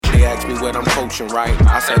They asked me what I'm coaching, right?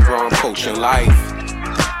 I said, bro, I'm coaching life.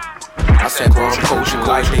 I said, bro, I'm coaching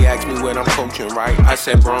life. They asked me what I'm coaching, right? I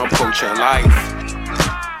said, bro, I'm coaching life.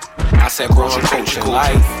 I said, bro, I'm coaching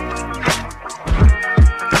life.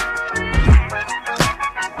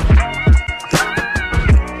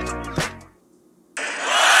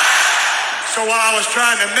 So while I was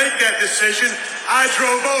trying to make that decision, I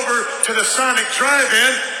drove over to the Sonic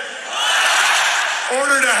Drive-In,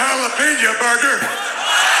 ordered a jalapeno burger,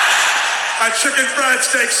 a chicken fried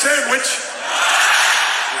steak sandwich,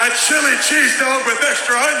 a chili cheese dog with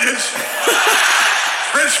extra onions,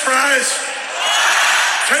 French fries,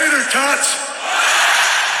 tater tots,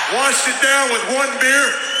 washed it down with 1 beer,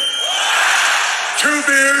 2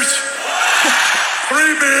 beers,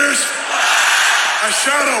 3 beers, a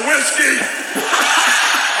shot of whiskey,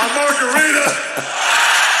 a margarita,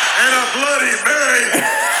 and a Bloody Mary.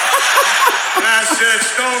 And I said,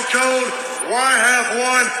 Stone Cold, why have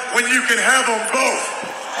one when you can have them both?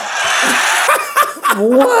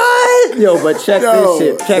 What? Yo, but check this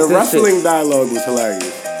shit. Check the this wrestling shit. dialogue was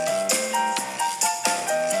hilarious.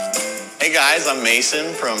 Hey guys, I'm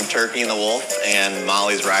Mason from Turkey and the Wolf and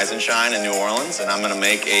Molly's Rise and Shine in New Orleans, and I'm gonna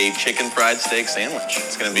make a chicken fried steak sandwich.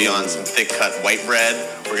 It's gonna be on some thick cut white bread.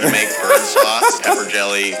 We're gonna make bird sauce, pepper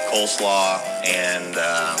jelly, coleslaw, and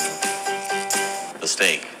the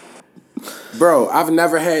steak. Bro, I've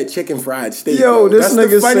never had chicken fried steak. Yo, this That's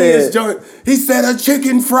nigga the funniest said- joint. He said a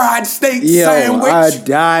chicken fried steak Yo, sandwich. I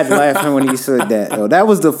died laughing when he said that. Yo, that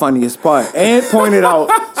was the funniest part. Ant pointed out,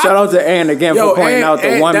 shout out to Ant again for pointing out the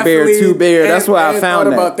Ant 1 beer, 2 beer. That's why I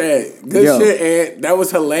found that. About that. Good Yo. shit, Ant. That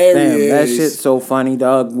was hilarious. Damn, that shit's so funny,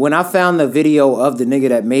 dog. When I found the video of the nigga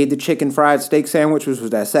that made the chicken fried steak sandwich, which was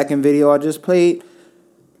that second video I just played,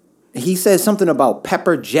 he said something about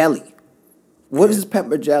pepper jelly. What is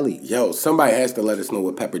pepper jelly? Yo, somebody has to let us know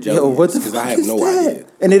what pepper jelly Yo, what is, the because fuck I have is no that? idea.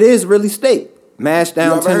 And it is really steak. Mashed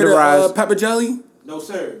down, You ever heard tenderized. of pepper jelly? No,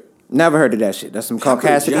 sir. Never heard of that shit. That's some Pepper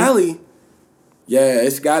caucasity. jelly? Yeah,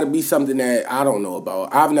 it's got to be something that I don't know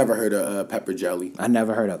about. I've never heard of pepper jelly. I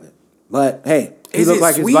never heard of it. But hey, he Is looked it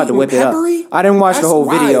like he was sweet about to and whip it peppery? up. I didn't watch the That's whole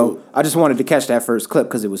video. wild. I just wanted to catch that first clip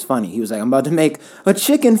because it was funny. He was like, I'm about to make a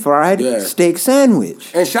chicken fried Yeah. steak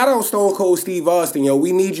sandwich. And shout out Stone Cold Steve Austin, yo.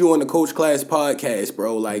 We need you on the Coach Class podcast,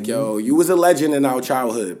 bro. Like, yo, you was a legend in our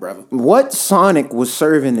childhood, brother. What Sonic was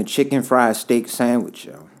serving the chicken fried steak sandwich,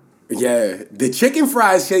 yo? Yeah, the chicken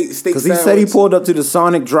fried steak Because sandwich. he said he pulled up to the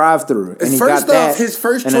Sonic drive-thru and he First got that. off, his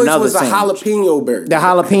first and choice another was a sandwich. jalapeno burger. The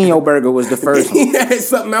jalapeno burger was the first He one. had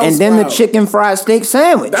something else. And then the wild. chicken fried steak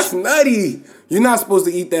sandwich. That's nutty. You're not supposed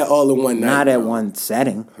to eat that all in one night. Not at bro. one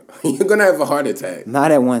setting. You're gonna have a heart attack.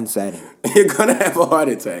 Not at one setting. You're gonna have a heart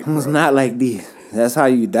attack. It's not like these. That's how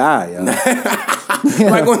you die, yo.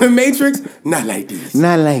 Like on the Matrix, not like these.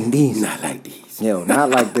 Not like these. Not like these. Yo, not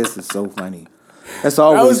like this is so funny. That's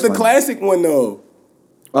always That was the funny. classic one though.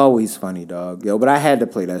 Always funny, dog. Yo, but I had to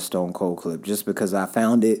play that Stone Cold clip just because I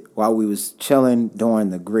found it while we was chilling during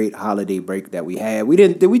the great holiday break that we had.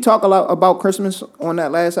 Did we talk a lot about Christmas on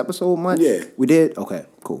that last episode much? Yeah. We did? Okay,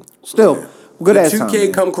 cool. Still, good ass time.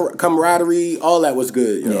 2K man. camaraderie, all that was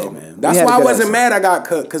good, yo. Yeah, man. We That's had a why I good wasn't ass mad I got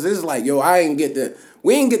cut, because it's like, yo,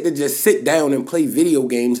 we ain't get to just sit down and play video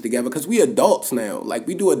games together, because we adults now. Like,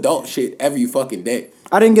 we do adult shit every fucking day.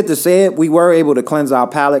 I didn't get to say it. We were able to cleanse our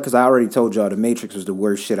palate because I already told y'all The Matrix was the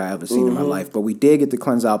worst shit I ever seen in my life. But we did get to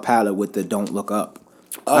cleanse our palate with the Don't Look Up.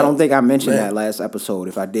 I don't think I mentioned man. that last episode.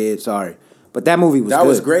 If I did, sorry. But that movie was That good.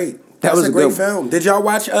 was great. That was a good great one. film. Did y'all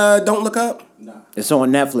watch Don't Look Up? It's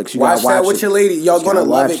on Netflix. You Watch gotta watch that with it. your lady. Y'all You gonna gotta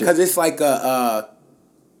love watch it because it's like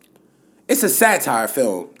it's a satire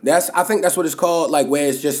film. I think that's what it's called. Like where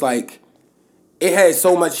it's just like it has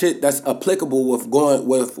so much shit that's applicable with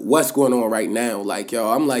what's going on right now. Like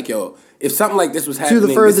I'm like if something like this was to happening,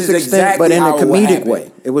 the furthest this is extent, exactly but in a how it would comedic happen.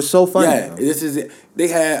 way. It was so funny. Yeah, yo. this is it. They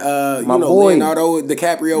had My boy. Leonardo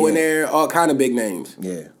DiCaprio in Yeah. there, all kind of big names.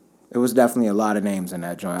 Yeah. It was definitely a lot of names in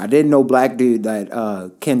that joint. I didn't know black dude that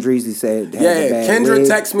Ken Dreesy said had the Yeah, bad Kendra wig.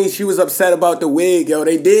 texted me. She was upset about the wig, yo.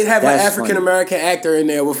 They did have That's an African American actor in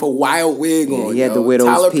there with a wild wig Yeah, on. he had yo. the widow's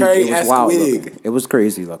Tyler peak. Perry It was wild wig. looking. It was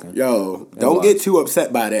crazy looking. Yo, don't was. get too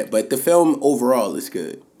upset by that. But the film overall is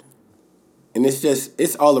good, and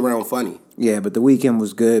it's all around funny. Yeah, but the weekend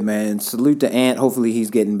was good, man. Salute to Ant. Hopefully he's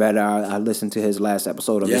getting better. I listened to his last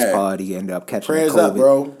episode of his Yeah. pod. He ended up catching Prayers COVID. up,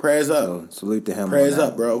 bro. Prayers up. So salute to him. on Prayers that.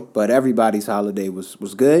 up, bro. But everybody's holiday was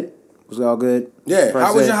good. Was all good. Yeah. Press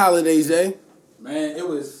How was it. your holidays, Zay? Man, it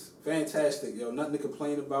was fantastic, yo. Nothing to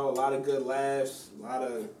complain about. A lot of good laughs. A lot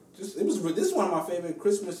of this is one of my favorite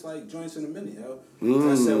Christmas joints in a minute, yo.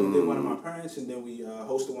 As I said, we did one of my parents, and then we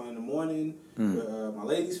hosted one in the morning with my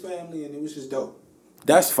lady's family, and it was just dope.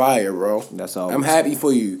 That's fire, bro. That's all. I'm happy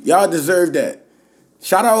for you. Y'all deserve that.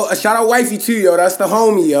 Shout out wifey too, yo. That's the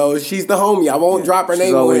homie, yo. She's the homie. I won't drop her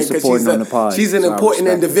name on it because she's an important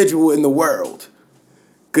individual in the world.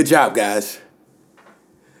 Good job, guys.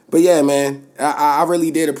 But yeah, man, I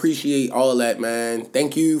really did appreciate all that, man.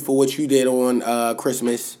 Thank you for what you did on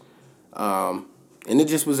Christmas. And it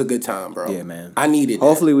just was a good time, bro. Yeah, man. I needed that.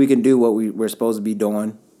 Hopefully we can do what we're supposed to be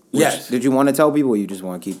doing. Yes. Did you want to tell people or you just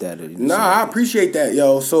want to keep that? Nah, I appreciate that,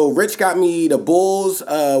 yo. So Rich got me the Bulls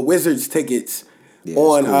Wizards tickets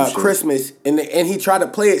on cool Christmas. And he tried to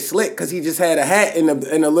play it slick because he just had a hat in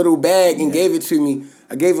a little bag and gave it to me.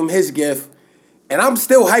 I gave him his gift. And I'm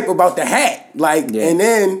still hype about the hat. And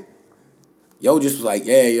then yo just was like,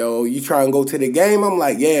 yeah, yo, you try and go to the game? I'm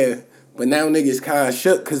like, yeah. But now niggas kind of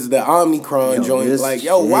shook because the Omicron joint. Like,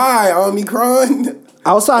 yo, why Omicron?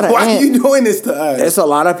 Outside of why are you doing this to us? There's a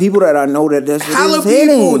lot of people that I know that that's hella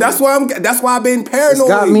people. That's why I've been paranoid. It's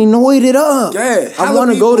got me noited up. Yeah, I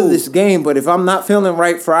want to go to this game, but if I'm not feeling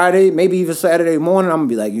right Friday, maybe even Saturday morning, I'm gonna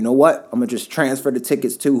be like, you know what? I'm gonna just transfer the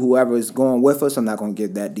tickets to whoever is going with us. I'm not gonna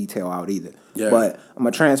give that detail out either. Yeah. But I'm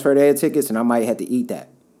gonna transfer their tickets, and I might have to eat that.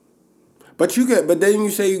 But then you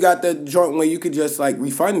say you got the joint where you could just like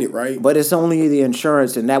refund it, right? But it's only the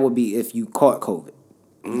insurance, and that would be if you caught COVID.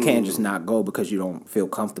 You can't just not go because you don't feel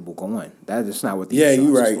comfortable going. That's not what the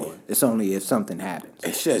insurance is for. It's only if something happens.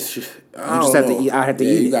 It's just I just have to eat. I have to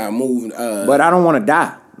eat. You gotta move. But I don't want to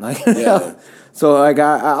die. So like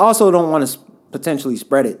I also don't want to potentially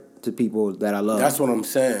spread it to people that I love. That's what I'm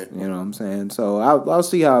saying. You know what I'm saying? So I'll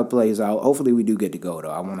see how it plays out. Hopefully we do get to go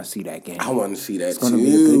though. I want to see that game. I want to see that. It's going to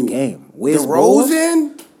be a good game.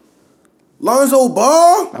 DeRozan, Lonzo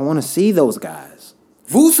Ball. I want to see those guys.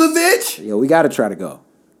 Vucevic. Yo, we got to try to go.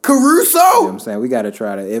 Caruso. You know what I'm saying? We got to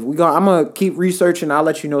try to. I'm going to keep researching. I'll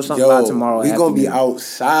let you know something about tomorrow. We're going to be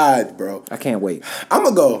outside, bro. I can't wait. I'm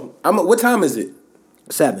going to go. What time is it?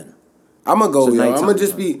 7. I'm going to go, yo. I'm going to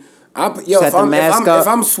just be... If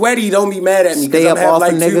I'm sweaty, don't be mad at me because I'm have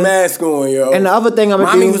like 2 masks on, yo. And the other thing I'm going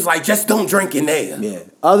to do... Mommy was like, just don't drink in there. Yeah.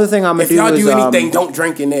 Other thing I'm going to do is... If y'all do anything, don't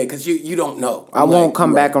drink in there because you don't know. I won't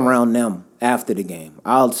come back around them after the game.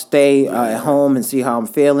 I'll stay at home and see how I'm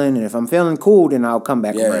feeling. And if I'm feeling cool, then I'll come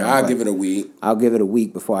back around. Yeah, I'll give it a week. I'll give it a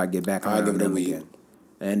week before I get back around. I'll give it a week. Again.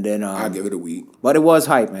 And then... I'll give it a week. But it was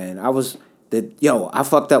hype, man. I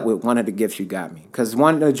fucked up with one of the gifts you got me. Because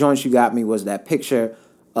one of the joints you got me was that picture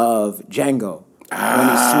of Django when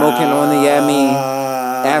he's smoking on the Yami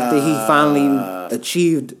after he finally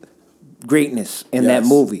achieved greatness in that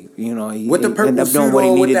movie. You know, he with the purple suit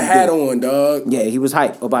on, with the hat on, dog. Yeah, he was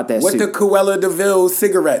hype about that with suit. The Cruella DeVille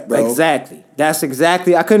cigarette, bro. Exactly. That's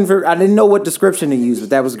exactly. I didn't know what description to use,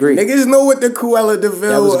 but that was great. Niggas know what the Cruella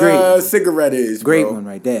DeVille cigarette is, great bro. One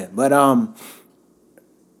right there. But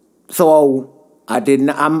so I didn't.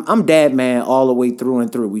 I'm Dad man all the way through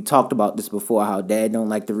and through. We talked about this before. How Dad don't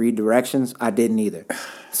like to read directions. I didn't either.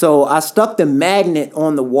 So I stuck the magnet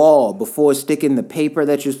on the wall before sticking the paper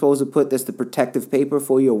that you're supposed to put. That's the protective paper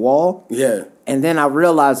for your wall. Yeah. And then I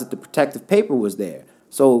realized that the protective paper was there.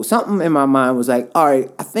 So something in my mind was like, all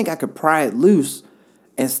right, I think I could pry it loose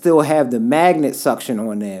and still have the magnet suction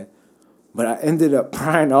on there. But I ended up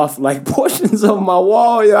prying off like portions of my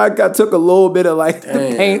wall. I took a little bit of like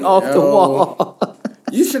the paint off the wall.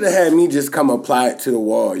 You should have had me just come apply it to the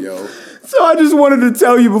wall, yo. So I just wanted to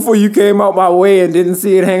tell you before you came out my way and didn't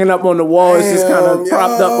see it hanging up on the wall. It's just kind of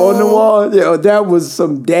propped up on the wall. Yo, that was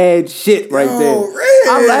some dad shit right there. Rich.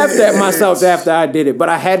 I laughed at myself after I did it, but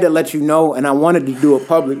I had to let you know, and I wanted to do it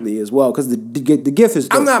publicly as well because the gift is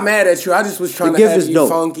dope. I'm not mad at you. I just was trying to have you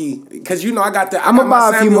funky because I got the. I'm gonna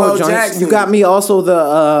buy a few more joints. You got me also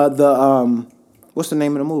the what's the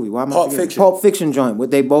name of the movie? Why am I forgetting? Pulp Fiction joint.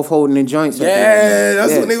 What they both holding in joints. Yeah,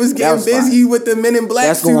 that's when they was getting busy with the Men in Black.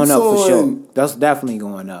 That's going up for sure. That's definitely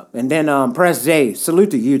going up. And then Press J,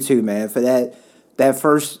 salute to you too, man, for that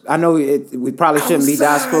first. I know we probably shouldn't be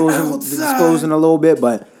disclosing a little bit,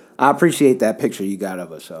 but I appreciate that picture you got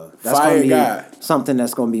of us. So that's gonna be something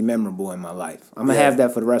that's gonna be memorable in my life. I'm gonna have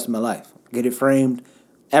that for the rest of my life. Get it framed.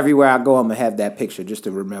 Everywhere I go, I'm gonna have that picture just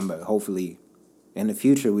to remember. Hopefully, in the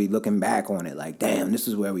future, we looking back on it like, damn, this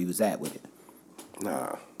is where we was at with it.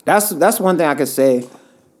 Nah, that's one thing I could say.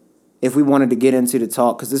 If we wanted to get into the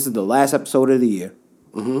talk, because this is the last episode of the year,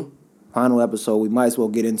 final episode, we might as well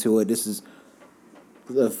get into it. This is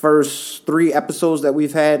the first 3 episodes that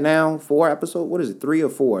we've had now. 4 episodes? What is it? 3 or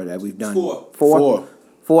 4 that we've done? 4.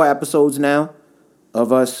 4 episodes now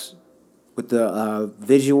of us with the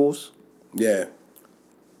visuals. Yeah.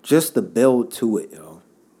 Just the build to it, yo.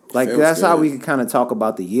 Like, that's how we could kind of talk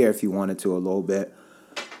about the year if you wanted to a little bit.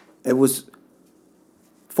 It was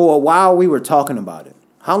for a while we were talking about it.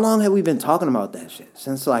 How long have we been talking about that shit?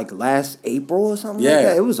 Since like last April or something like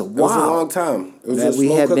that? It was a while. It was a long time. It was that we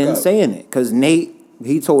had been saying it. Because Nate,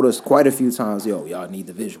 he told us quite a few times, yo, y'all need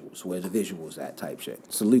the visuals. Where the visuals at type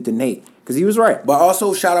shit. Salute to Nate. Because he was right. But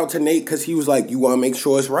also shout out to Nate because he was like, you want to make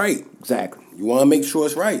sure it's right. Exactly. You want to make sure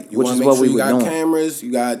it's right. You want to make sure you got cameras,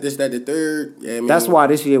 you got this, that, the third. Yeah, I mean, that's why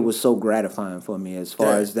this year was so gratifying for me as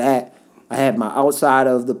far as that. I had my outside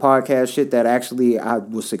of the podcast shit that actually I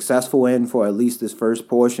was successful in for at least this first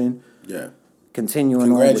portion. Yeah. Continuing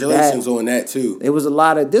Congratulations on that too. It was a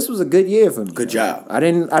lot of, this was a good year for me. Good job. I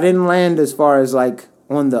didn't land as far as like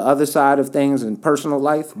on the other side of things in personal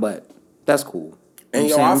life, but that's cool. And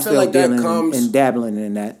yo, I feel like that comes and dabbling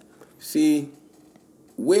in that. See,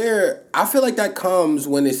 I feel like that comes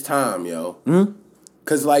when it's time, yo. Mm-hmm.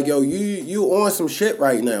 Cause like yo, you on some shit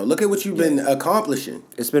right now. Look at what you've been accomplishing.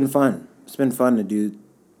 It's been fun. It's been fun to do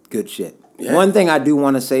good shit. Yeah. One thing I do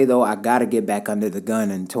want to say though, I gotta get back under the gun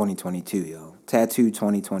in 2022, yo. Tattoo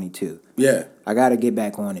 2022. Yeah. I gotta get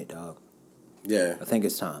back on it, dog. Yeah. I think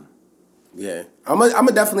it's time. Yeah. I'm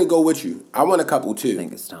gonna definitely go with you. I want a couple too. I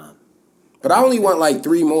think it's time. But I only want like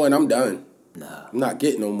 3 more and I'm done. Nah. I'm not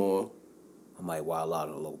getting no more. I might wild out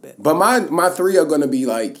a little bit. But my 3 are gonna be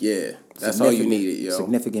like, that's all you needed, yo.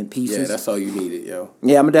 Significant pieces. Yeah, that's all you needed, yo.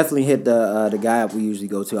 Yeah, I'm gonna definitely hit the guy up we usually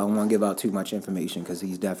go to. I don't want to give out too much information because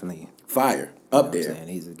he's definitely fire up there. I'm saying?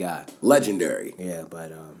 He's a guy. Legendary. Yeah,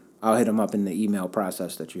 but I'll hit him up in the email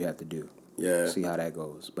process that you have to do. Yeah. See how that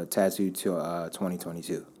goes. But Tattoo to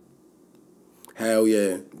 2022. Hell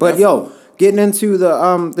yeah. But yo, getting into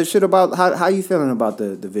the shit about how you feeling about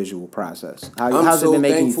the visual process? How's it been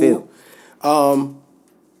making you feel?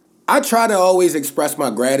 I try to always express my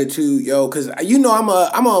gratitude, yo, cause you know I'm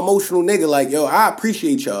an emotional nigga. Like, yo, I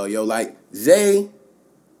appreciate y'all, yo. Like Zay,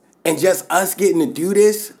 and just us getting to do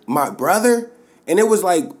this, my brother, and it was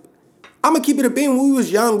like, I'm gonna keep it a beam. When we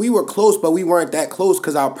was young, we were close, but we weren't that close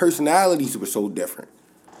because our personalities were so different.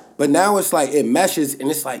 But now it's like it meshes, and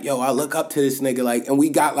it's like, yo, I look up to this nigga, like, and we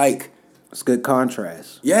got like. It's good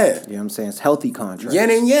contrast. Yeah. You know what I'm saying? It's healthy contrast. Yin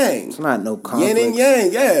and yang. It's not no conflict. Yin and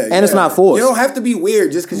yang, yeah. And it's not forced. You don't have to be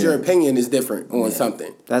weird just because your opinion is different on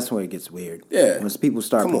something. That's where it gets weird. Yeah. When people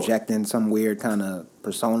start projecting some weird kind of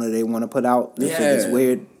persona they want to put out, that shit gets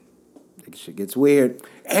weird. That shit gets weird.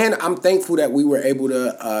 And I'm thankful that we were able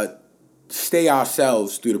to stay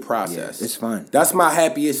ourselves through the process. Yeah, it's fun. That's my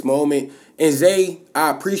happiest moment. And Zay, I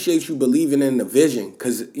appreciate you believing in the vision.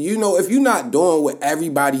 Because, you know, if you're not doing what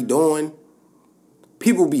everybody doing,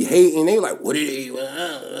 people be hating. They like, what are they?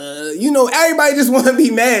 You know, everybody just want to be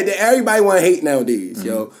mad. Everybody want to hate nowadays,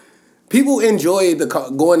 yo. People enjoy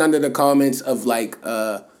going under the comments of like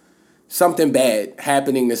something bad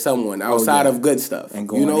happening to someone outside of good stuff. And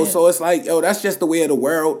you know, so it's like, yo, that's just the way of the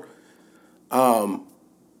world.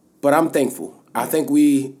 But I'm thankful. I think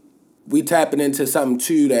we tapping into something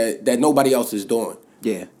too that nobody else is doing.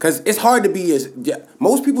 Yeah. Because it's hard to be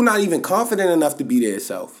most people not even confident enough to be their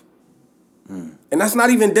self. And that's not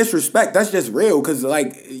even disrespect. That's just real. Because,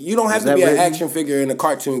 like, you don't have to be an action figure in a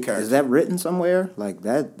cartoon character. Is that written somewhere? Like,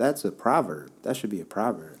 that's a proverb. That should be a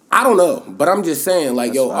proverb. I don't know. But I'm just saying,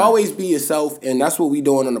 like, always be yourself. And that's what we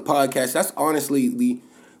doing on the podcast. That's honestly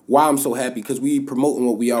why I'm so happy. Because we promoting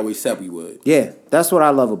what we always said we would. Yeah. That's what I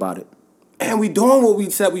love about it. And we doing what we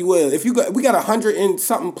said we would. If we got 100 and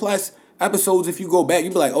something plus episodes, if you go back,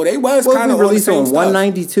 you'd be like, oh, they was kind of released on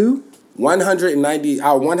 192? 190. So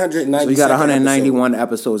you got 191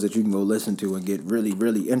 episodes that you can go listen to and get really,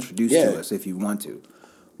 really introduced to us if you want to.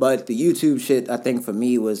 But the YouTube shit, I think for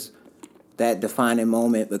me was that defining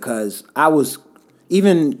moment because I was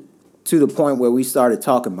even to the point where we started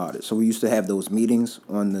talking about it. So we used to have those meetings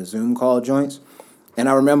on the Zoom call joints. And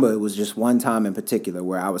I remember it was just one time in particular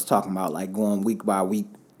where I was talking about like going week by week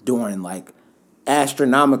doing like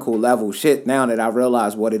astronomical level shit now that I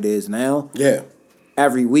realize what it is now. Yeah.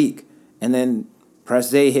 Every week. And then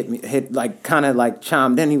Press Zay kind of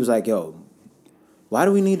chimed in. He was like, yo, why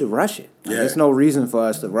do we need to rush it? Like, there's no reason for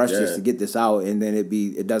us to rush this to get this out and then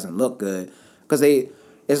it doesn't look good. Because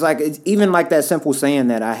it's even like that simple saying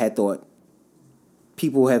that I had thought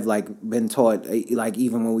people have like been taught, like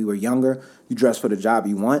even when we were younger, you dress for the job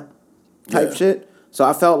you want type shit. So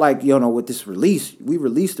I felt like, you know, with this release, we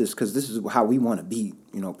released this because this is how we want to be,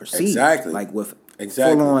 you know, perceived. Exactly. Like with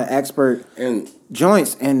full-on expert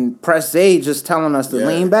joints and Press Zay just telling us to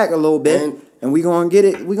lean back a little bit and we gonna get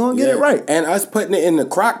it. We gonna get it right. And us putting it in the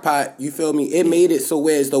crock pot, you feel me? It made it so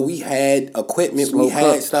where as though we had equipment, we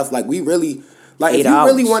had stuff like we really like. If you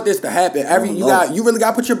really want this to happen, you really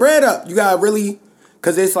got to put your bread up. You got to really.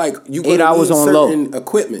 Because it's like you 8 hours on low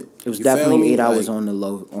equipment. It was definitely 8 hours on the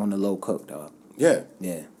low cook, dog. Yeah.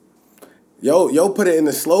 Yeah. Yo put it in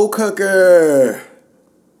the slow cooker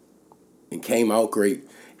and came out great.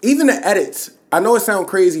 Even the edits, I know it sounds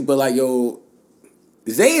crazy, but like, yo,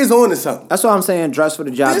 Zay is on to something. That's what I'm saying. Dress for the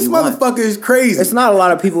job. This you motherfucker want. is crazy. It's not a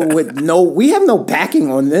lot of people with we have no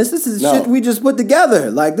backing on this. This is No. shit we just put together.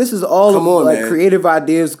 Like, this is all Come on, like man. creative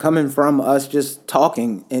ideas coming from us just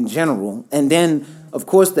talking in general. And then, of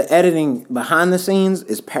course, the editing behind the scenes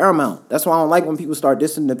is paramount. That's why I don't like when people start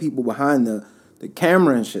dissing the people behind the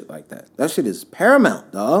camera and shit like that. That shit is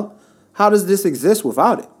paramount, dog. How does this exist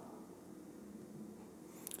without it?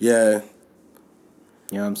 Yeah.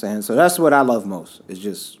 You know what I'm saying? So that's what I love most. It's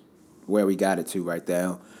just where we got it to right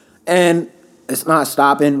there. And it's not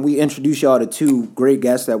stopping. We introduced y'all to two great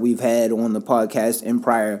guests that we've had on the podcast in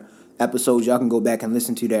prior episodes. Y'all can go back and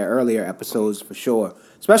listen to their earlier episodes for sure.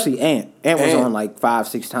 Especially Ant. Ant was on like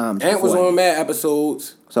 5-6 times. Ant was before. on mad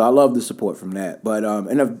episodes. So I love the support from that. But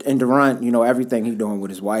and Durant, you know, everything he's doing with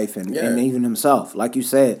his wife and even himself. Like you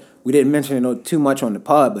said, we didn't mention it too much on the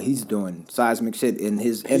pod, but he's doing seismic shit in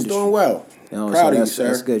his industry. He's doing well. You know, Proud so of you, that's, sir.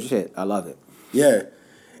 That's good shit. I love it. Yeah.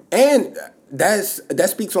 And that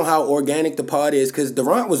speaks on how organic the pod is, because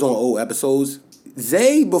Durant was on old episodes.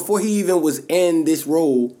 Zay, before he even was in this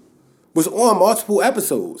role, was on multiple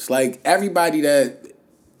episodes. Like, everybody that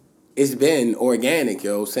it's been organic,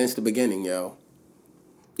 yo, since the beginning, yo.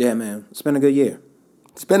 Yeah, man. It's been a good year.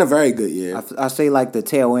 It's been a very good year. I say like the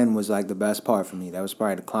tail end was like the best part for me. That was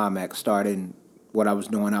probably the climax, starting what I was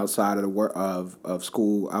doing outside of the work of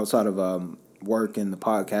school, outside of work and the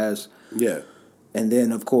podcast. Yeah. And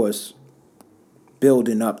then, of course,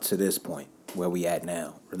 building up to this point where we at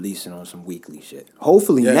now, releasing on some weekly shit.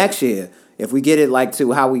 Hopefully next year, if we get it like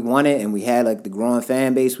to how we want it and we had like the growing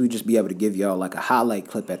fan base, we just be able to give y'all like a highlight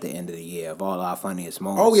clip at the end of the year of all our funniest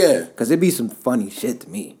moments. Oh, yeah. Because it'd be some funny shit to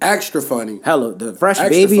me. Extra funny. Hella, the Fresh Extra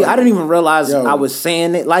Baby, funny. I didn't even realize Yo. I was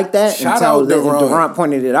saying it like that Shout out until Durant. Durant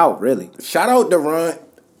pointed it out, really. Shout out Durant.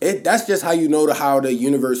 That's just how you know how the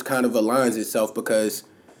universe kind of aligns itself, because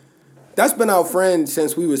that's been our friend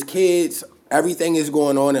since we was kids. Everything is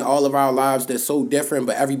going on in all of our lives that's so different,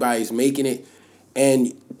 but everybody's making it.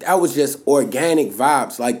 And that was just organic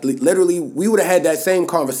vibes. Like, literally, we would have had that same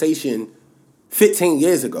conversation 15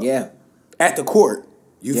 years ago. Yeah. At the court.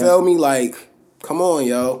 You feel me? Like, come on,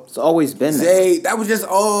 yo. It's always been that. Zay, that was just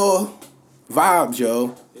all vibes,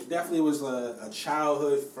 yo. It definitely was a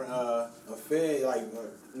childhood affair. Like,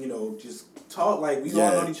 you know, just talk like we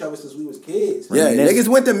all known each other since we was kids. Yeah, niggas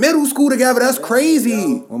went to middle school together. That's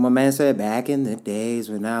crazy. When my man said, back in the days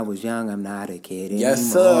when I was young, I'm not a kid anymore.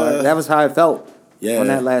 Yes, sir. That was how it felt on that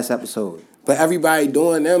Yeah. last episode. But everybody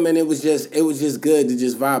doing them, and it was just good to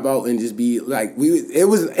just vibe out and just be like, it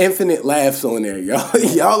was infinite laughs on there, y'all.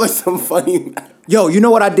 Y'all are some funny. Yo, you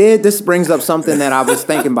know what I did? This brings up something that I was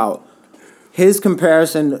thinking about. His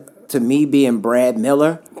comparison to me being Brad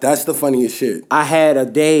Miller. That's the funniest shit. I had a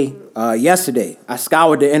day yesterday. I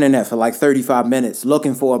scoured the internet for like 35 minutes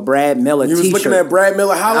looking for a Brad Miller You t-shirt. was looking at Brad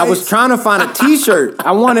Miller highlights? I was trying to find a t-shirt.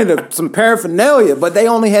 I wanted some paraphernalia, but they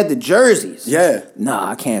only had the jerseys. Yeah. Nah,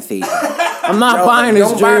 I can't feed that. I'm not Yo, buying this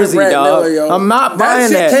don't buy the jersey, Brad dog. Miller, yo. I'm not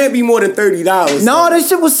buying That that. shit can't be more than $30. No, this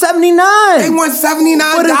shit was $79. They want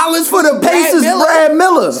 $79 for the Pacers Brad Miller? Brad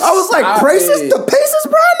Miller. I was like, Stop Pacers? it. The Pacers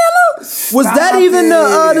Brad Miller? Was that Stop even the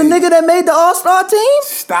it. nigga that made the All-Star team?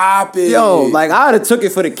 Stop it. Yo, like I would have took it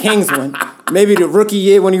for the Kings one. Maybe the rookie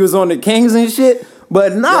year when he was on the Kings and shit.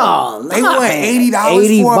 But no, They want $80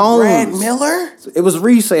 80 for bones. Brad Miller? It was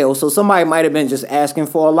resale, so somebody might have been just asking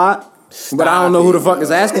for a lot. But I don't know who the fuck is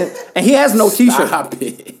asking. And he has no t-shirt. Stop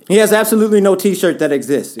it. He has absolutely no t-shirt that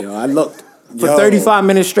exists. You know, I looked. For Yo, 35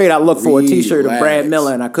 minutes straight, I looked for a t-shirt of Brad relax.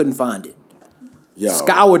 Miller and I couldn't find it. Yo.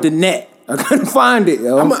 Scoured the net. I couldn't find it,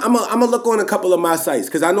 yo. I'm gonna look on a couple of my sites,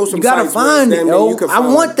 because I know some You gotta sites where find it, then yo. you can I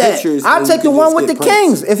find want that. pictures I'll and take you the can one just with the get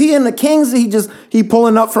prints. Kings. If he in the Kings, he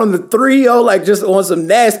pulling up from the 3, yo, like just on some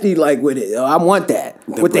nasty like with it. Yo. I want that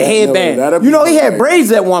with the Brad Miller, headband. that'll You know be he had hilarious.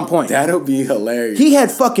 braids at one point. That'll be hilarious. He had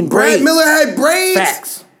fucking braids. Brad Miller had braids?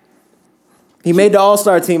 Facts. He made the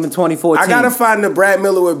All-Star team in 2014. I gotta find the Brad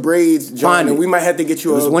Miller with braids, John, Find and it. we might have to get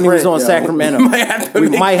you It was a when he was print, on yo. Sacramento. We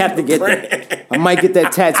We might have to get that. I might get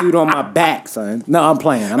that tattooed on my back, son. No, I'm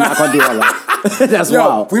playing. I'm not gonna do all that. That's Yo,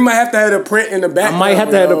 wild. we might have to have a print in the back. I might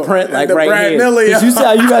have to have the print like right Brad here. Miller, yo. Cause you see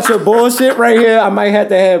how you got your bullshit right here. I might have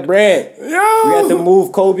to have Brad. Yo. We have to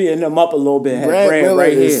move Kobe and them up a little bit. Have Brad Brad Miller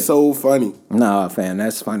right is here. so funny. Nah, fam,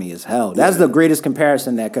 that's funny as hell. That's the greatest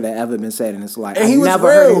comparison that could have ever been said in this life. And I he was never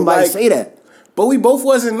real, heard anybody like- say that. But we both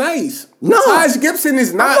wasn't nice. No. Taj Gibson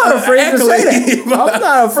is not. I'm not afraid to say that. I'm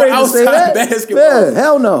not afraid to say that. Basketball. Yeah,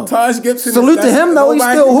 hell no. Taj Gibson. Salute to him though. He's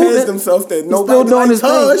still hooping. Himself that He's nobody still doing like his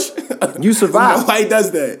Taj. thing. You survived. Nobody does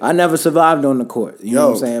that. I never survived on the court. You know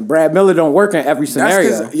what I'm saying? Brad Miller don't work in every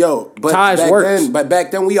scenario. But Taj back works. back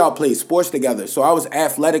then we all played sports together, so I was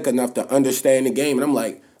athletic enough to understand the game, and I'm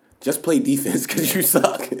like, just play defense because you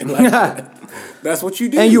suck. And like, that's what you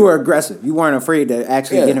do. And you were aggressive. You weren't afraid to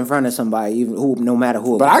actually get in front of somebody, even who, no matter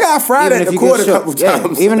who. But I got fried at the court a couple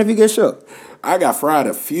times. Even if you get shook. I got fried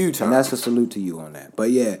a few times. And that's a salute to you on that.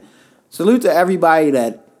 But yeah, salute to everybody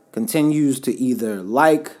that continues to either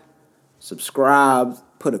like, subscribe,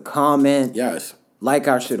 put a comment. Yes. Like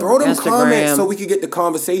our shit Throw on them Instagram. comments so we can get the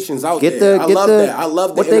conversations out there. I love that. I love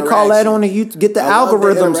the what they call that on the YouTube. Get the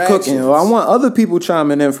algorithms the cooking. I want other people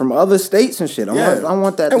chiming in from other states and shit. I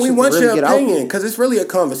want that. And we want really your opinion because it's really a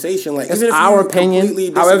conversation. Like it's our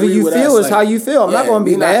opinion. However you feel is how you feel. I'm not going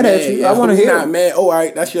to be mad at you. I want to hear. Not mad. Oh, all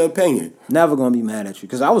right, that's your opinion. Never going to be mad at you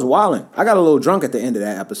because I was wilding. I got a little drunk at the end of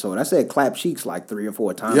that episode. I said clap cheeks like 3 or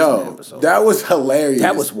 4 times in that episode. That was hilarious.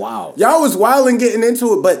 That was wild. Y'all was wilding getting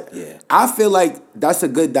into it, but I feel like that's a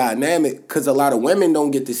good dynamic because a lot of women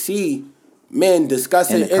don't get to see men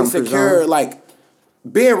discussing insecure, like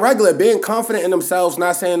being regular, being confident in themselves,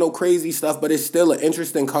 not saying no crazy stuff, but it's still an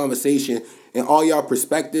interesting conversation and all y'all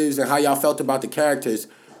perspectives and how y'all felt about the characters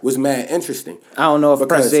was mad interesting. I don't know if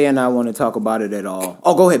Press A and I want to talk about it at all.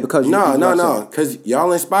 Oh, go ahead because no, because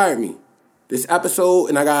y'all inspired me. This episode,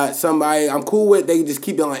 and I got somebody I'm cool with. They just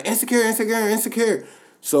keep being like insecure.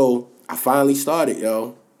 So I finally started,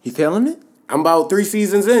 yo. You feeling it? I'm about 3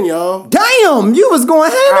 seasons in, y'all. Damn, you was going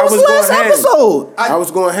ham. That was last episode. I was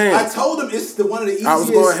going ham. I told him it's one of the easiest. I was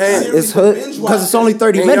going ham. It's hood because it's only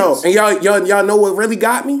 30 minutes. And y'all know what really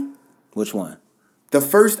got me? Which one? The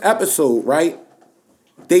first episode, right?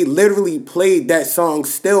 They literally played that song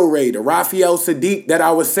 "Still Ray," the Raphael Sadiq that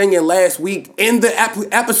I was singing last week in the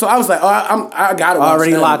episode. I was like, I gotta watch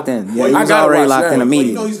already them. Locked in. Yeah, I got already locked in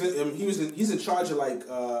immediately. Well, he's in charge of like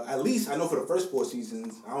at least I know for the first 4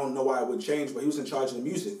 seasons. I don't know why it would change, but he was in charge of the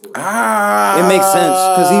music for it. It makes sense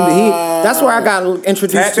because he that's where I got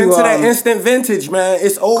introduced Tap to into that instant vintage, man.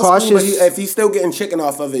 It's old Cautious, school, but if he's still getting chicken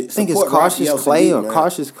off of it, I think it's Cautious Clay or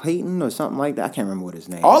Cautious Clayton or something like that. I can't remember what his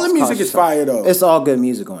name is. All the music is fire though. It's all good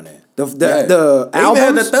music on there. The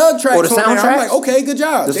albums, the thug tracks or the soundtracks. I'm like, okay, good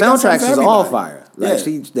job. The soundtracks is all fire. Like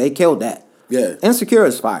they killed that. Yeah, Insecure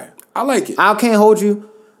is fire. I like it. I can't hold you.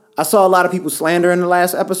 I saw a lot of people slander in the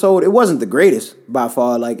last episode. It wasn't the greatest by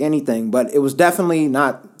far, like anything, but it was definitely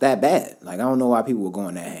not that bad. Like I don't know why people were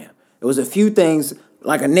going that ham. It was a few things,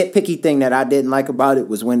 like a nitpicky thing that I didn't like about it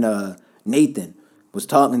was when Nathan was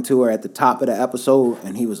talking to her at the top of the episode,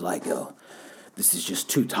 and he was like, "Yo, this is just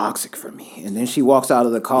too toxic for me." And then she walks out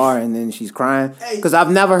of the car and then she's crying. Because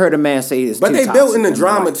I've never heard a man say this. But they built in the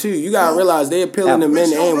drama too. You gotta realize they appealing to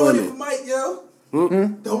men and women. Don't ruin it for Mike, yo.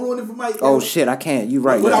 Don't ruin it for Mike. Oh shit, I can't. You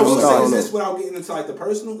right. What I will say is this, without getting into like the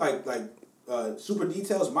personal, like super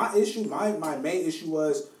details. My issue, my main issue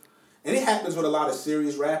was, and it happens with a lot of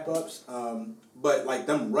series wrap ups. But like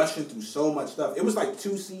them rushing through so much stuff. It was like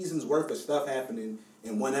 2 seasons worth of stuff happening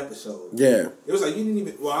in one episode. Yeah. It was like you didn't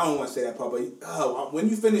even. Well, I don't want to say that part, but when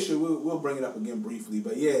you finish it, we'll bring it up again briefly.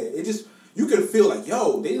 But yeah, it just you can feel like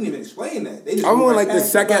yo, they didn't even explain that. They just I'm on like the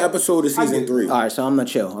second episode of season 3. All right, so I'm gonna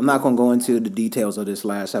chill. I'm not gonna go into the details of this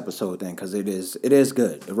last episode then, because it is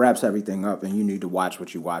good. It wraps everything up, and you need to watch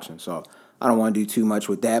what you're watching. So I don't want to do too much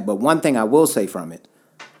with that. But one thing I will say from it,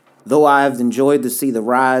 though I've enjoyed to see the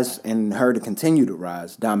rise and her to continue to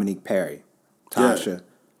rise, Dominique Perry, Tasha,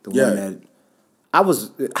 one that.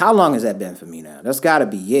 How long has that been for me now? That's got to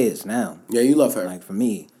be years now. Yeah, you love her. Like for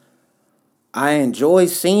me, I enjoy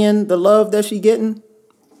seeing the love that she getting,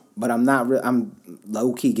 but I'm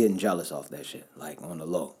low key getting jealous off that shit. Like on the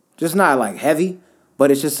low, just not like heavy,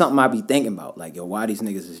 but it's just something I be thinking about. Like yo, why these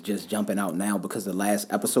niggas is just jumping out now because the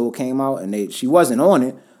last episode came out and she wasn't on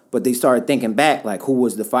it, but they started thinking back like who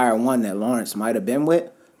was the fire one that Lawrence might have been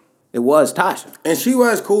with? It was Tasha, and she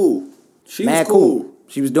was cool. She was cool.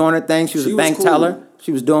 She was doing her thing. She was a bank teller.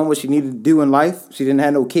 She was doing what she needed to do in life. She didn't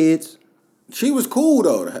have no kids. She was cool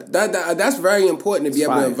though. That's very important to be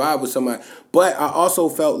able to vibe with somebody. But I also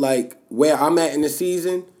felt like where I'm at in the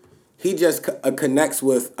season, he just connects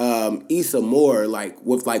with Issa more, like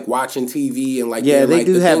with like watching TV and like they like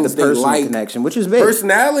do the have the personal connection, which is big.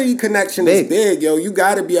 Personality connection is big, yo. You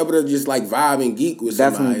got to be able to just like vibe and geek with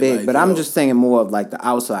somebody. Definitely big, like, but I'm just saying more of like the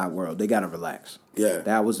outside world. They got to relax. Yeah,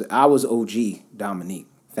 I was OG Dominique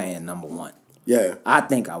fan number 1. Yeah, I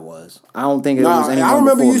think I was. I don't think it was anyone. I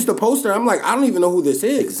remember you before used to post her. I'm like, I don't even know who this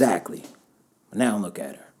is. Exactly. Now look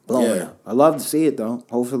at her. blowing Yeah. up. I love to see it though.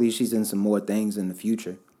 Hopefully she's in some more things in the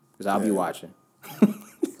future because I'll be watching.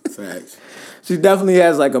 Facts. She definitely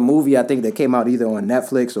has like a movie I think that came out either on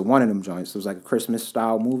Netflix or one of them joints. It was like a Christmas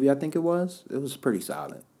style movie I think it was. It was pretty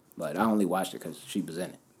solid, but I only watched it because she was in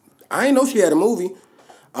it. I didn't know she had a movie.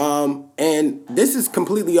 And this is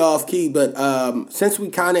completely off key, but since we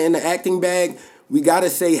kind of in the acting bag, we gotta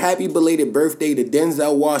say happy belated birthday to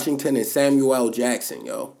Denzel Washington and Samuel L. Jackson,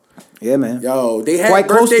 yo. Yeah, man. Yo, they had Quite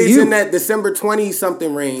close to birthdays you. in that December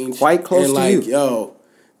 20-something range. Quite close and to like, you. Yo,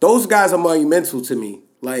 those guys are monumental to me.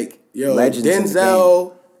 Like, yo, Legends in the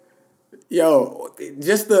Denzel. Yo,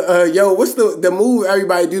 just the what's the move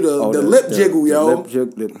everybody do the lip jiggle, yo. Lip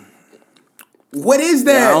jiggle. What is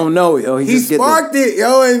that? Yeah, I don't know, yo. He sparked it,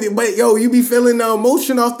 yo, but yo, you be feeling the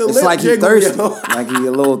emotion off the It's lip like he jiggle, thirsty. yo. Like he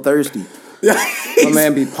a little thirsty. My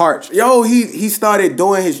man be parched. Yo, he started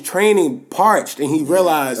doing his training parched, and he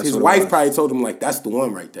realized that's his what it wife was. probably told him like, "That's the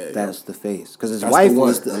one right there." That's the face. Because his That's wife the one.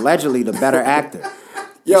 was allegedly the better actor.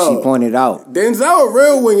 Yo, She pointed out. Denzel a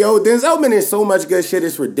real one, yo. Denzel been in so much good shit,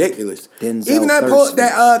 it's ridiculous. Denzel Even that Thirst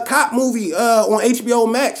cop movie on HBO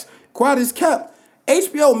Max, Quiet as Kept.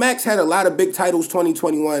 HBO Max had a lot of big titles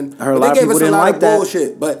 2021. I heard a but lot of they gave people us a didn't lot like of that.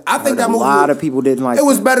 bullshit. But I think Heard that a movie, lot of people didn't like it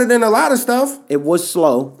was that. better than a lot of stuff. It was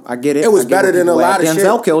slow. I get it. It was I get better what than a people lot at. of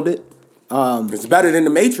Denzel shit. killed it. It's better than The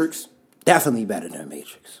Matrix. Definitely better than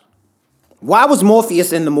Matrix. Why was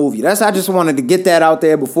Morpheus in the movie? I just wanted to get that out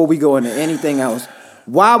there before we go into anything else.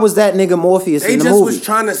 Why was that nigga Morpheus They in the just movie? was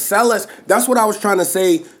trying to sell us. That's what I was trying to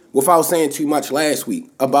say without saying too much last week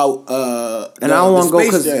about and I don't want to go Space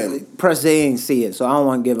because Jam. press they ain't see it, so I don't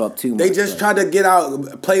want to give up too much. They just tried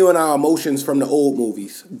to play on our emotions from the old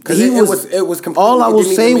movies because He it was- was completely. all I will it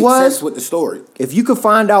didn't say even make was- sense with the story. If you could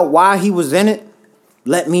find out why he was in it,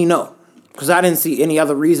 let me know. Because I didn't see any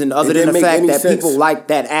other reason other than didn't the make fact any that sense. people liked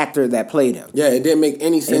that actor that played him. Yeah, it didn't make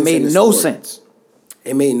any sense. It made in the no story. sense.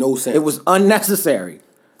 It made no sense. It was unnecessary.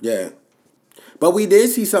 Yeah, but we did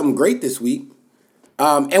see something great this week.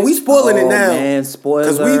 And we spoiling it Oh, now. man,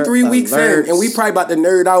 spoiler Because we 3 weeks in, alerts. and we probably about to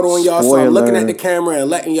nerd out on y'all. So I'm looking Spoiler. at the camera and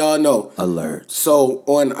letting y'all know. Alert. So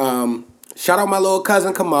on shout out my little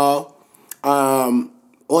cousin Kamal.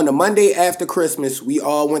 On the Monday after Christmas, we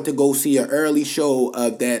all went to go see an early show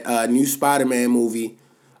of that new Spider-Man movie.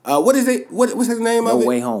 What is it? What's his name of it? No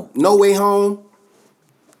Way Home. No Way Home.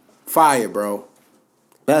 Fire, bro.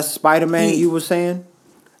 That's Spider-Man He- you were saying?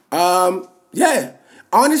 Yeah.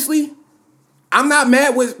 Honestly, I'm not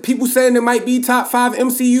mad with people saying it might be top 5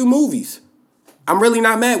 MCU movies. I'm really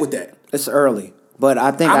not mad with that. It's early. But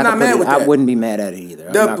I think I'm not mad with I that. wouldn't be mad at it either.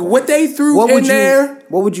 I'm not gonna- What they threw What in would you there.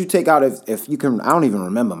 What would you take out if you can? I don't even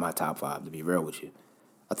remember my top 5 to be real with you.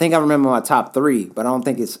 I think I remember my top 3, but I don't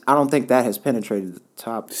think that has penetrated the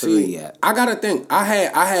top 3 See, yet. I gotta think. I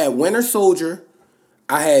had Winter Soldier.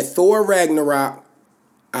 I had Thor Ragnarok.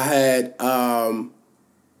 I had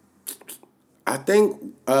I think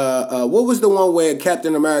what was the one where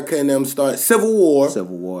Captain America and them started? Civil War.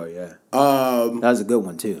 Civil War, yeah. That was a good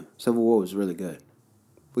one too. Civil War was really good.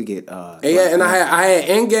 We get And yeah, and I had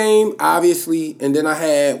Endgame, obviously, and then I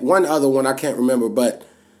had one other one I can't remember, but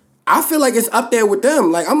I feel like it's up there with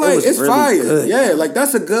them. Like I'm like, was it's really fire. good. Yeah, like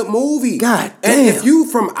that's a good movie. God And damn. if you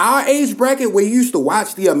from our age bracket where you used to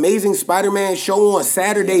watch the Amazing Spider-Man show on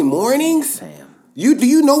Saturday mornings, Damn. do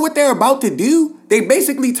you know what they're about to do? They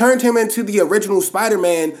basically turned him into the original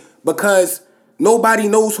Spider-Man because nobody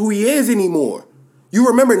knows who he is anymore. You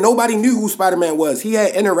remember nobody knew who Spider-Man was. He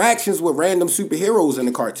had interactions with random superheroes in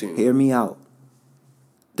the cartoon. Hear me out.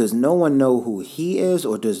 Does no one know who he is,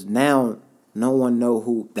 or does now no one know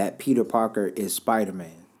who that Peter Parker is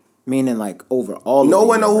Spider-Man? Meaning, like, over all. No of the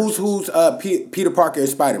one knows universes. who's Peter Parker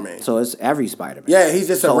is Spider-Man. So it's every Spider-Man. Yeah, he's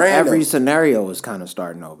just a so random. every scenario is kind of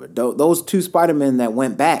starting over. Those 2 Spider-Men that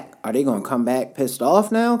went back, are they gonna come back pissed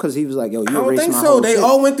off now? Because he was like, "Yo, you don't erased think my so. whole They shit."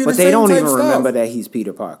 all went through but the they same don't type even stuff. remember that he's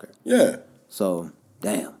Peter Parker. Yeah. So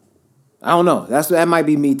damn, I don't know. That might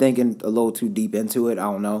be me thinking a little too deep into it. I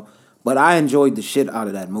don't know, but I enjoyed the shit out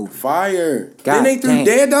of that movie. Fire. God Then they threw damn.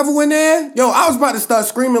 Daredevil in there. Yo, I was about to start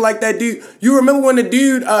screaming like that dude. You remember when the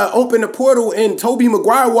dude opened the portal and Tobey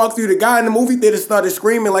Maguire walked through, the guy in the movie theater started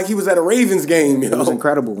screaming like he was at a Ravens game, It was yo.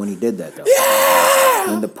 incredible when he did that though.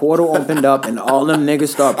 Yeah! When the portal opened up and all them niggas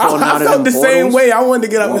start I pulling out of felt them the portals, same way. I wanted to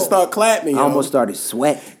get up and Whoa. start clapping, yo. I almost started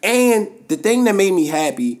sweating. And the thing that made me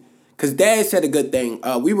happy, because Dad said a good thing,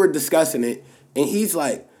 we were discussing it, and he's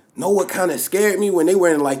like, know what kind of scared me when they were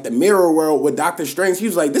in like the mirror world with Doctor Strange? He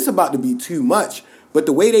was like, this about to be too much. But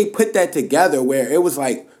the way they put that together where it was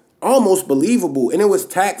like almost believable and it was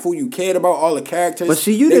tactful, you cared about all the characters. But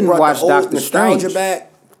see, you They didn't brought the watch old Doctor nostalgia Strange.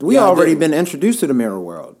 back. We already been introduced to the mirror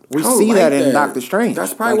world. We see that in Doctor Strange.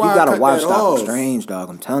 That's probably why you gotta watch Doctor Doctor Strange, dog.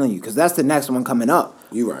 I'm telling you, because that's the next one coming up.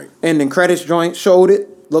 You right. And then credits joint showed it.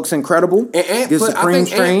 Looks incredible. And Ant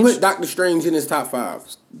put Doctor Strange in his top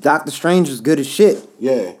 5. Doctor Strange is good as shit.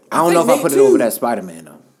 Yeah. I don't know if I put it over that Spider-Man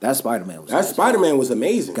though. That Spider-Man was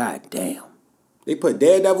amazing. God damn. They put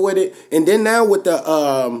Daredevil with it, and then now with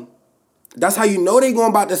the that's how you know they going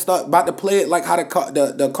about to play it like how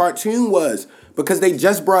the cartoon was, because they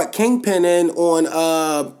just brought Kingpin in on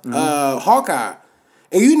Hawkeye.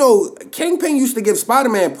 And you know, Kingpin used to give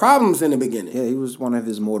Spider-Man problems in the beginning. Yeah, he was one of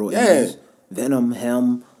his mortal enemies. Venom,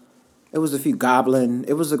 him. It was a few Goblin.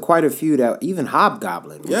 It was quite a few that even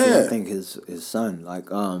Hobgoblin. Which I think his son.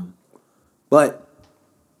 But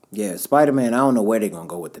yeah, Spider-Man. I don't know where they're gonna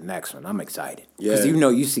go with the next one. I'm excited because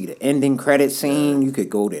you see the ending credit scene. You could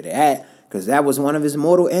go to that because that was one of his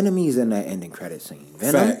mortal enemies in that ending credit scene.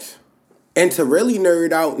 Venom. Facts. And to really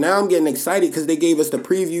nerd out, now I'm getting excited because they gave us the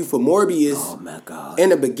preview for Morbius. Oh my God. In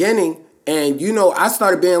the beginning, and I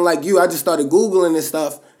started being like you. I just started Googling this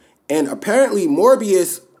stuff, and apparently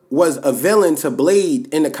Morbius was a villain to Blade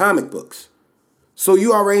in the comic books. So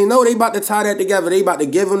you already know they about to tie that together. They about to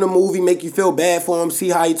give him the movie, make you feel bad for him, see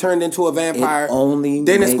how he turned into a vampire.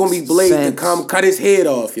 Then it's gonna be Blade to come cut his head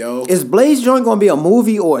off, yo. Is Blade's joint gonna be a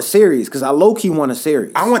movie or a series? Because I low-key want a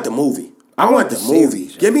series. I want the movie. I want the movie.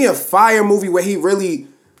 Give me a fire movie where he really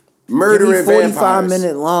murdering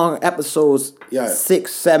 45-minute long episodes,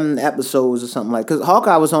 6-7 episodes or something like. Because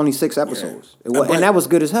Hawkeye was only 6 episodes, and that was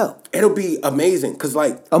good as hell. It'll be amazing because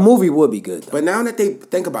a movie would be good. Though. But now that they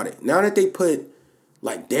think about it, now that they put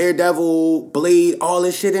Daredevil, Blade, all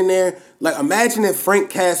this shit in there, imagine if Frank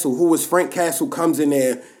Castle, who was Frank Castle, comes in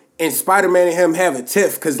there. And Spider-Man and him have a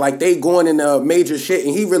tiff because they going into major shit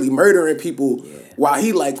and he really murdering people while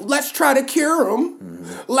he let's try to cure him.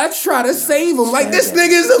 Mm-hmm. Let's try to save him. This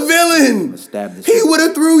nigga's a villain. He would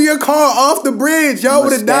have threw your car off the bridge. Y'all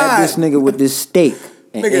would have died. This nigga with this stake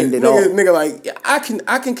and end it off. Nigga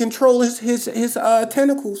I can control his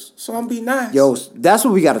tentacles, so I'm be nice. Yo, that's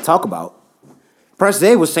what we got to talk about. Press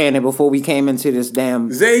Zay was saying it before we came into this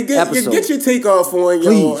damn Zay, get your take off on,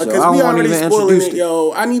 yo. Because we already spoiling it,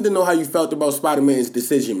 yo. I need to know how you felt about Spider-Man's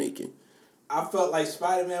decision making. I felt like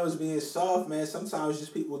Spider-Man was being soft, man. Sometimes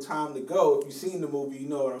just people time to go. If you've seen the movie, you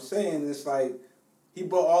know what I'm saying. It's he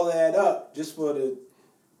brought all of that up just for him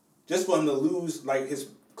to lose his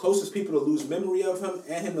closest people to lose memory of him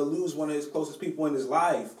and him to lose one of his closest people in his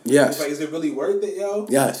life. Yes. It's is it really worth it, yo?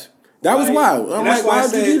 Yes. That was wild. I'm like,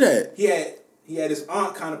 why'd you do that? He had his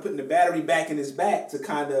aunt kind of putting the battery back in his back to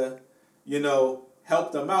kind of,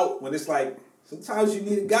 help them out when it's sometimes you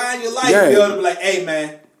need a guy in your life, to be like, hey,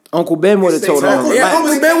 man. Uncle Ben would have told him.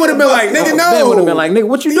 Uncle Ben would have been like, nigga, no. Ben would have been like, nigga,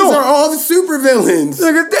 what you doing? These are all the super villains.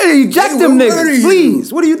 Nigga, they eject them niggas,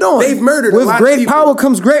 please. What are you doing? They've murdered With great power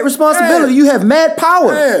comes great responsibility. You have mad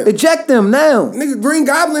power. Eject them now. Nigga, Green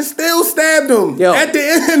Goblin still stabbed him. Yo. At the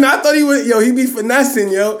end, I thought he be finessing,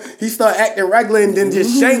 yo. He start acting regular and then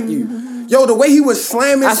just shank you. Yo, the way he was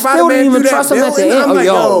slamming Spider-Man through that building, I'm like,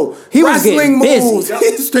 yo, he was getting busy.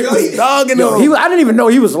 He's strictly dogging him. I didn't even know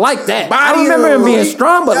he was like that. I remember him being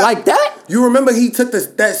strong, but like that? You remember he took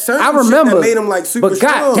that certain I remember, shit that made him super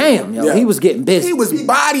strong. But goddamn, yo, he was getting busy. He was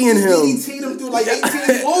bodying him. He DDT'd him through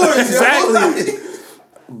 18 floors. Exactly.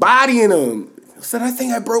 Bodying him. Said, I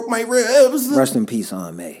think I broke my ribs. Rest in peace,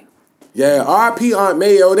 Aunt May. Yeah, R.I.P. Aunt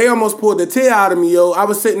May, yo. They almost pulled the tear out of me, yo. I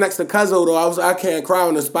was sitting next to Cuzzo, though. I can't cry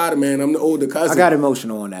on the Spider-Man. I'm the older cousin. I got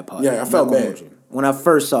emotional on that part. Yeah, I felt bad. When I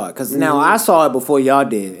first saw it. Because now I saw it before y'all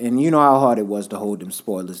did. And you know how hard it was to hold them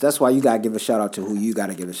spoilers. That's why you got to give a shout out to who you got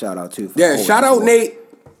to give a shout out to. Yeah, shout out Nate.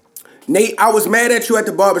 Nate, I was mad at you at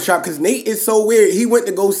the barbershop because Nate is so weird. He went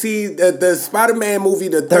to go see the Spider-Man movie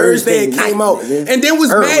the Thursday it came out. And then was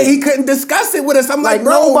mad he couldn't discuss it with us. I'm like,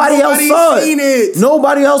 bro, nobody else saw it.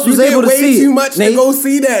 Nobody else was able to see it. You did way too much to go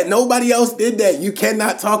see that. Nobody else did that. You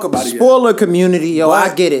cannot talk about it. Spoiler community, yo,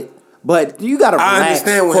 I get it. But you gotta relax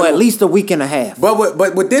for at least a week and a half. But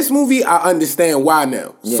with this movie, I understand why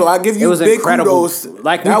now. Yeah. So I give you big incredible. Kudos.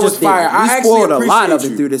 Like that was fire. I spoiled a lot of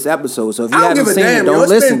it through this episode. So if you haven't seen it, don't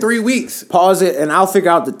listen. It's been 3 weeks. Pause it, and I'll figure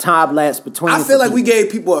out the time lapse between. I feel like we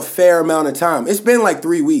gave people a fair amount of time. It's been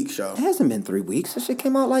 3 weeks, yo. It hasn't been 3 weeks. That shit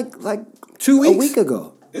came out like 2 weeks, a week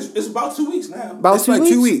ago. It's about 2 weeks now. It's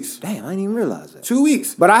 2 weeks. Damn, I didn't even realize that. 2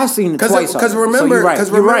 weeks. But I seen it twice. Because remember,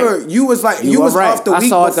 you was off the week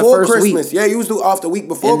before Christmas. Yeah, you was off the week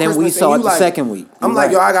before Christmas. And then we saw it the second week. I'm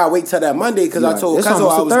like, yo, I gotta wait till that Monday because I told Cuzzo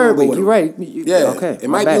I was third week. You're right. Yeah, okay. It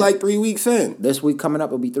might be 3 weeks in. This week coming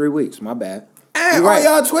up will be 3 weeks. My bad. And all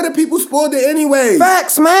y'all Twitter people spoiled it anyway.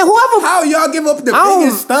 Facts, man. How y'all give up the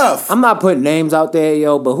biggest stuff? I'm not putting names out there,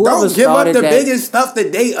 yo, but whoever don't give up the biggest stuff the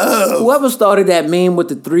day of. Whoever started that meme with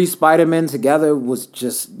the 3 Spider-Men together was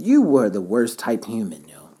just, you were the worst type human,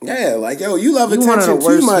 yo. Yeah, like, yo, you love attention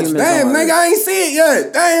too much. Damn, nigga, I ain't see it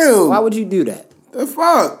yet. Damn. Why would you do that? The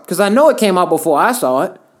fuck? Because I know it came out before I saw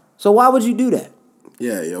it. So why would you do that?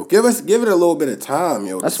 Yeah, yo, give it a little bit of time,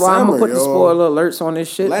 yo. That's why I'm gonna put the spoiler alerts on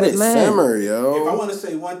this shit. Let it simmer, yo. If I want to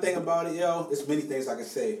say one thing about it, yo, there's many things I can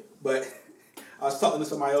say. But I was talking to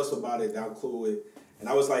somebody else about it that I'm cool with, and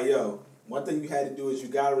I was like, yo, one thing you had to do is you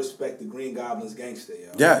gotta respect the Green Goblin's gangster,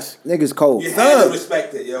 yo. Yes, niggas cold. You had to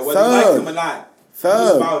respect it, yo, whether you like them or not.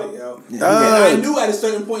 Thug. About it, yo. And I knew at a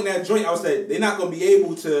certain point in that joint, I was like, they're not gonna be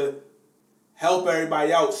able to help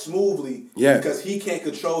everybody out smoothly because he can't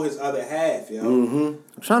control his other half, yo. I'm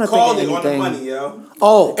trying to call think it of on the money, yo.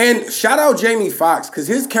 Oh, and shout out Jamie Foxx because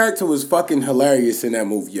his character was fucking hilarious in that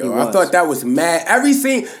movie, yo. I thought that was mad. Every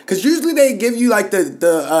scene, because usually they give you like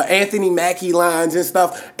the Anthony Mackie lines and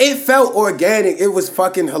stuff. It felt organic. It was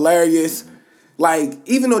fucking hilarious. Like,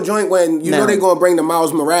 even the joint when you know they're going to bring the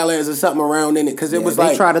Miles Morales or something around in it, because it was they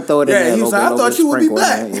like... try to throw it in there. Yeah, he was like, I thought you would be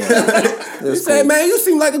black. He said, man, you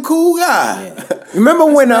seem like a cool guy. Yeah. Remember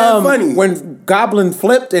when Goblin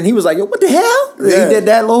flipped and he was like, yo, what the hell? Yeah. He did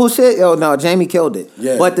that little shit? Yo, no, Jamie killed it.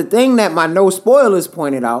 Yeah. But the thing that my no spoilers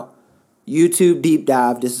pointed out, YouTube deep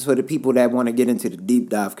dive, this is for the people that want to get into the deep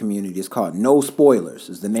dive community. It's called No Spoilers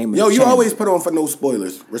is the name of the channel. You always put on for no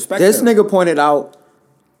spoilers. Respect this them. nigga pointed out,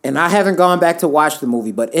 and I haven't gone back to watch the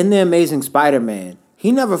movie, but in The Amazing Spider-Man,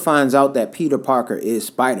 he never finds out that Peter Parker is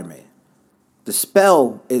Spider-Man. The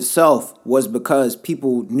spell itself was because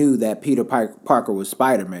people knew that Peter Parker was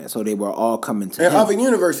Spider-Man, so they were all coming to him. And other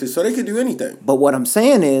universes, so they could do anything. But what I'm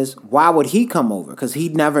saying is, why would he come over? Because he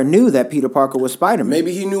never knew that Peter Parker was Spider-Man.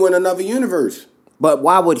 Maybe he knew in another universe. But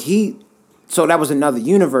why would he... So that was another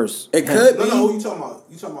universe. It could be. No, who you talking about?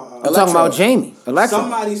 You talking about... I'm talking about Jamie. Electro.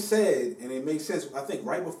 Somebody said, and it makes sense, I think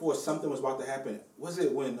right before something was about to happen, was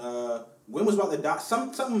it when Gwen was about to die?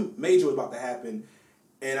 Something major was about to happen,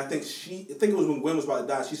 and I think it was when Gwen was about to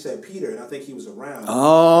die, she said Peter, and I think he was around.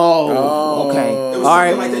 Oh, okay. It was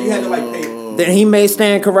something like that. You had to like pay... Then he may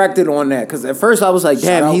stand corrected on that, because at first I was like,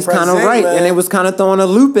 damn, he's kind of right, man. And it was kind of throwing a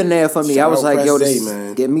loop in there for me. I was like, yo,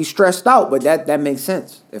 this get me stressed out, but that makes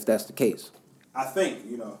sense, if that's the case. I think,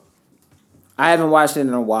 I haven't watched it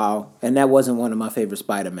in a while, and that wasn't one of my favorite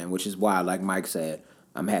Spider-Man, which is why, like Mike said,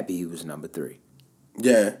 I'm happy he was number 3.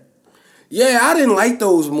 Yeah. Yeah, I didn't like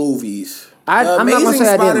those movies. I'm not going to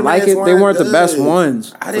say I didn't like it. They weren't the best ones,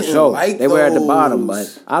 for sure. They were at the bottom,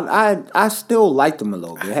 but I still liked them a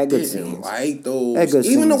little bit. Had good scenes. Like those.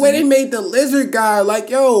 Even the way they made the lizard guy, like,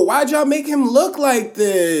 yo, why'd y'all make him look like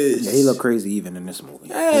this? Yeah, he looked crazy even in this movie.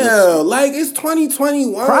 Yeah, like it's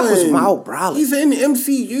 2021. Croc was Miles Morales. He's in the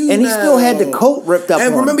MCU and he still had the coat ripped up.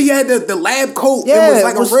 And remember, he had the lab coat. Yeah, it was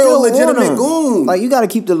like a real legitimate goon. Like, you got to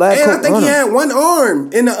keep the lab coat on. And I think he had one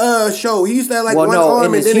arm in the show. He used to have like one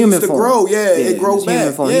arm, and then it used to grow. Yeah, it grows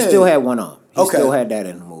back. Yeah. He still had one arm. He still had that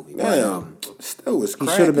in the movie. Yeah. Still was crazy.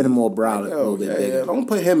 He should have been a more brown, a little bit bigger. Yeah. Don't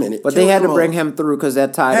put him in it. But they had to bring him through because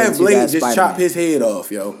that tied into Blade that just Spider-Man. chop his head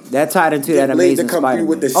off, yo. That tied into that Amazing Spider-Man.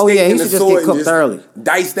 With the oh yeah, he and should the just get cooked early.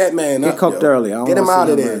 Dice that man up. Get cooked early. Get him out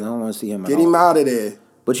of there. I don't want to see him. Get him out of there.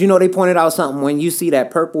 But you know, they pointed out something when you see that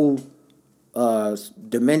purple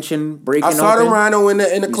dimension breaking. I saw the Rhino in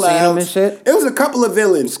the clouds. And shit? It was a couple of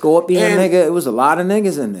villains. Scorpion nigga. It was a lot of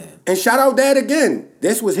niggas in there. And shout out Dad again.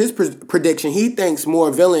 This was his prediction. He thinks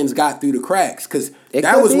more villains got through the cracks because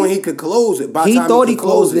that was when he could close it. He thought he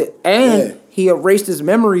closed it, and he erased his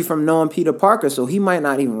memory from knowing Peter Parker, so he might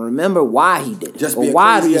not even remember why he did it or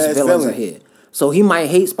why these villains are here. So he might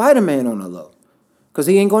hate Spider-Man on the low because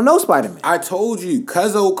he ain't gonna know Spider-Man. I told you,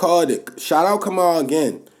 Cuzzo called it. Shout out Kamal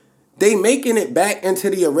again. They making it back into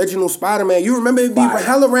the original Spider-Man. You remember it'd be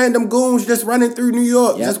hella random goons just running through New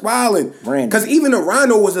York, just wilding. Because even the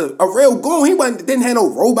Rhino was a real goon. He didn't have no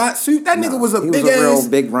robot suit. That nigga was a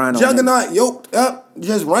big Rhino Juggernaut yoked up,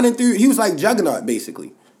 just running through. He was like Juggernaut,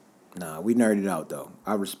 basically. Nah, we nerded out, though.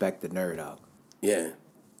 I respect the nerd out. Yeah.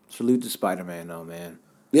 Salute to Spider-Man, though, man.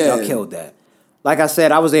 Yeah. Y'all killed that. Like I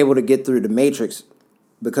said, I was able to get through the Matrix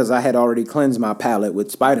because I had already cleansed my palette with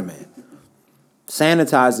Spider-Man.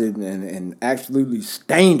 Sanitized it and absolutely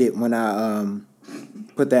stained it when I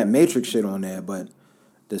put that Matrix shit on there, but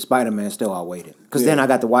the Spider-Man still outweighed it. Because then I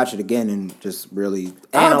got to watch it again and just really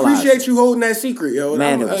analyze. I appreciate you holding that secret, yo.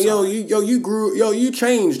 Man, you grew, you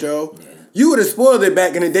changed, yo. Yeah. You would have spoiled it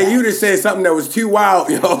back in the day. You would have said something that was too wild,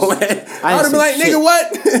 yo. I would have been like, nigga,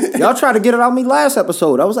 what? Y'all tried to get it on me last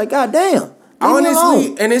episode. I was like, God damn.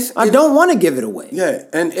 Honestly, and I don't want to give it away. Yeah,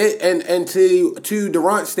 and to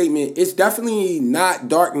Durant's statement, it's definitely not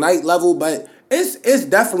Dark Knight level, but it's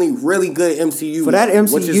definitely really good MCU for that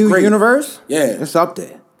MCU universe. Yeah, it's up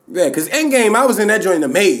there. Yeah, because Endgame, I was in that joint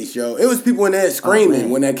amazed, yo. It was people in there screaming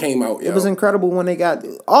when that came out, yo. It was incredible when they got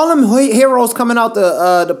all them heroes coming out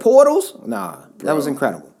the portals. Nah, that was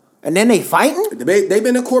incredible. And then they fighting? They've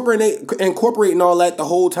been incorporating all that the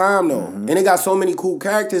whole time, though. Mm-hmm. And they got so many cool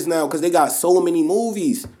characters now because they got so many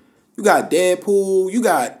movies. You got Deadpool.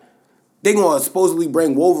 They going to supposedly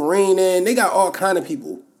bring Wolverine in. They got all kind of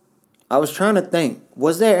people. I was trying to think.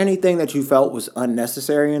 Was there anything that you felt was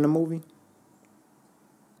unnecessary in the movie?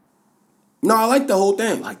 No, I like the whole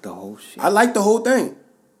thing. I like the whole shit. I like the whole thing.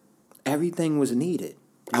 Everything was needed.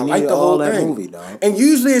 I like the whole thing. Movie, dog. And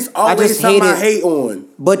usually it's always something I hate on.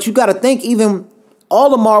 But you got to think, even all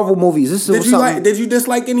the Marvel movies. Did you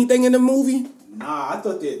dislike anything in the movie? Nah, I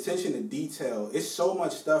thought the attention to detail. It's so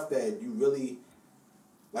much stuff that you really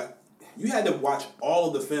like. You had to watch all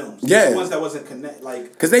of the films. Yeah, the ones that wasn't connect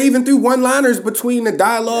because they even threw one-liners between the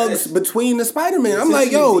dialogues between the Spider-Man. I'm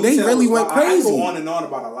like, yo, they really went crazy. I go on and on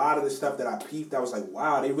about a lot of the stuff that I peeped. I was like,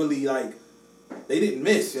 wow, they really they didn't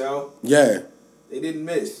miss, yo. Yeah. They didn't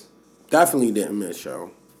miss. Definitely didn't miss,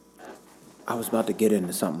 yo. I was about to get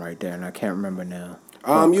into something right there, and I can't remember now.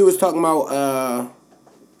 You was talking about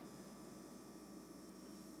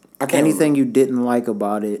anything you didn't like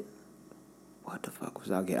about it. What the fuck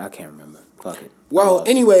was I can't remember. Fuck it. Well,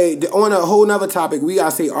 anyway, on a whole nother topipic, we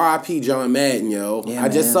gotta say R.I.P. John Madden, yo. Yeah, I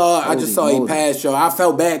just saw he passed, yo. I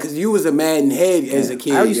felt bad because you was a Madden head as a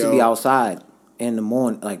kid. I used to be outside in the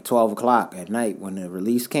morning, like 12 o'clock at night when the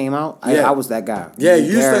release came out. I was that guy. Yeah,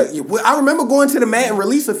 I remember going to the Madden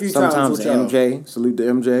release a few times. Sometimes MJ, salute to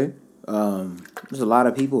MJ. There's a lot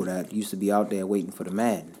of people that used to be out there waiting for the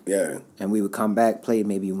Madden. Yeah. And we would come back, play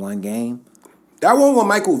maybe one game. That one with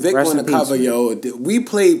Michael Vick on the cover, yo. We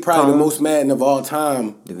played probably the most Madden of all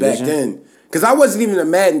time back then. Because I wasn't even a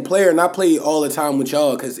Madden player, and I played all the time with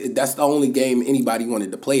y'all because that's the only game anybody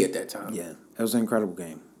wanted to play at that time. Yeah, it was an incredible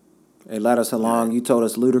game. It led us along. Yeah. You told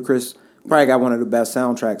us Ludacris probably got one of the best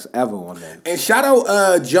soundtracks ever on there. And shout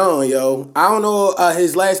out John, yo. I don't know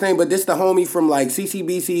his last name, but this the homie from like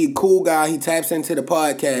CCBC, cool guy. He taps into the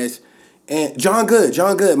podcast. And John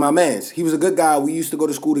Good, my mans. He was a good guy. We used to go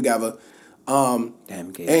to school together. Damn,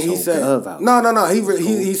 and he said, no.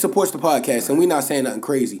 He supports the podcast, and we're not saying nothing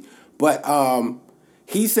crazy. But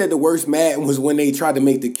he said the worst Madden was when they tried to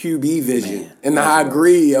make the QB vision, and I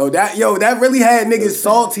agree, yo. That really had niggas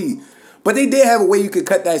salty. But they did have a way you could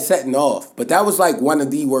cut that setting off. But that was like one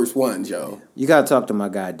of the worst ones, yo. You gotta talk to my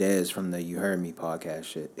guy Dez from the You Heard Me podcast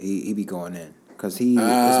shit. He be going in because he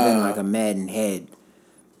has been like a Madden head.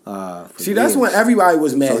 See, that's when everybody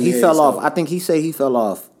was mad. So he fell off. I think he said he fell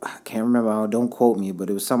off. I can't remember. Don't quote me, but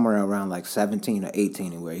it was somewhere around like 17 or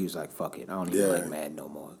 18 where he was like, "Fuck it, I don't even like Madden no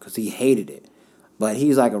more," because he hated it. But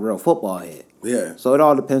he's like a real football head. Yeah. So it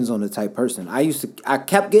all depends on the type of person. I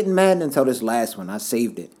kept getting Madden until this last one. I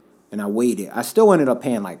saved it and I waited. I still ended up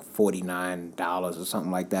paying like $49 or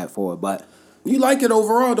something like that for it. But you like it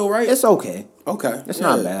overall though, right? It's okay. Okay. It's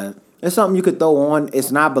not bad. It's something you could throw on.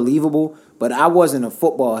 It's not believable, but I wasn't a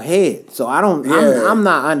football head, so I don't. Yeah. I'm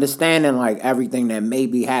not understanding like everything that may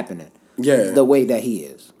be happening. Yeah. The way that he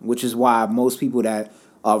is, which is why most people that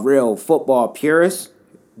are real football purists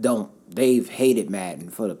don't. They've hated Madden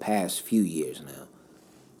for the past few years now.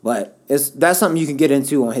 But that's something you can get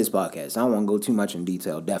into on his podcast. I don't want to go too much in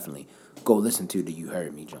detail. Definitely go listen to the You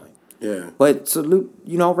Heard Me joint. Yeah. But salute,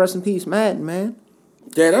 rest in peace, Madden, man.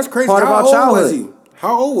 Yeah, that's crazy. Part of our childhood. Was he?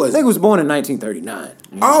 How old was he? I think he was born in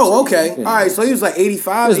 1939. Oh, okay. Yeah. All right, so he was like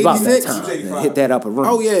 85, 86? Hit that upper room.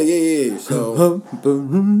 Oh, yeah. So,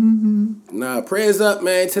 prayers up,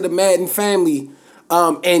 man, to the Madden family.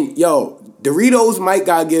 And, yo, Doritos might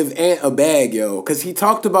gotta give Ant a bag, yo, because he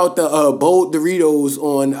talked about the bold Doritos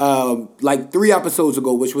on, like, 3 episodes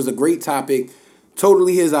ago, which was a great topic.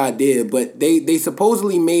 Totally his idea. But they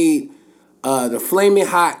supposedly made the Flaming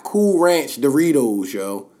Hot Cool Ranch Doritos,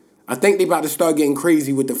 yo. I think they about to start getting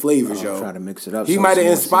crazy with the flavors, yo. Try to mix it up. He might have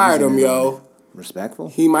inspired them, yo. Respectful.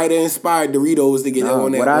 He might have inspired Doritos to get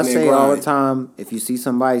on that. What I say all the time: if you see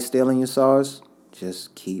somebody stealing your sauce,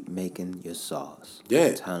 just keep making your sauce. Yeah,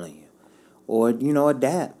 I'm telling you. Or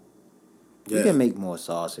adapt. Yeah. You can make more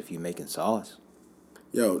sauce if you're making sauce.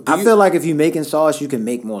 Yo, I feel like if you're making sauce, you can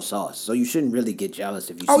make more sauce. So you shouldn't really get jealous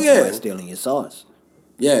if you see somebody stealing your sauce.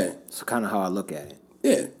 Yeah, it's kind of how I look at it.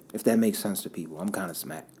 Yeah, if that makes sense to people, I'm kind of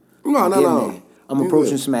smacked. No. I'm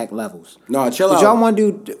approaching smack levels. No, chill but out. y'all want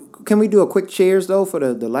to do? Can we do a quick cheers though for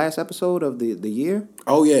the last episode of the year?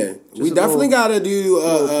 Oh yeah, we definitely gotta do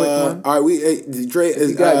quick one. all right, we Dre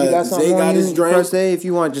You got something Zay on got you his drink. per se. If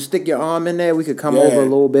you want, just stick your arm in there. We could come over a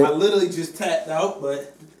little bit. I literally just tapped out,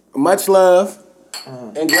 but Much love.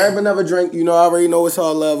 And grab another drink. You know, I already know it's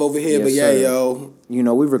all love over here. Yes, but yeah, sir. yo, You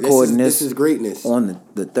know, we recording this is greatness. on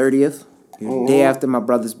the 30th, day after my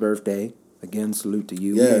brother's birthday. Again, salute to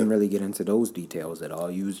you. Yeah. We didn't really get into those details at all.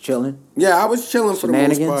 You was chilling. Yeah, I was chilling for the most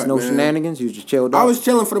Shenanigans, part. no man. shenanigans. You just chilled out. I was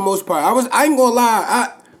chilling for the most part. I ain't gonna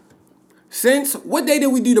lie. Since what day did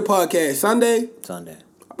we do the podcast? Sunday. Sunday.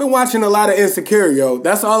 I've been watching a lot of Insecure, yo.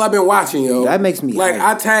 That's all I've been watching, yo. That makes me like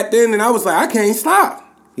hype. I tapped in and I was like, I can't stop.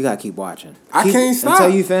 You gotta keep watching. I can't stop.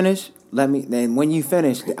 until you finish. Then when you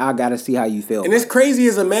finish, I gotta see how you feel. And it's crazy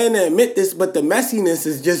as a man to admit this, but the messiness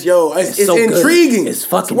is just, yo, it's so good. intriguing. It's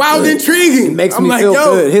fucking wild good. intriguing. It makes I'm me like, feel yo,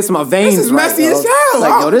 good. It hits my veins. This is right, messy yo. as hell.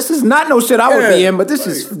 Like, yo, this is not no shit I would be in, but this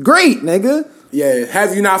is great, nigga. Yeah,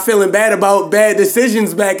 have you not feeling bad about bad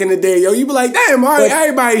decisions back in the day, yo? You be like, damn, all right, But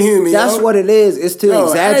everybody human, That's yo. what it is. It's to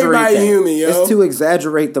exaggerate everybody that. human, yo. It's to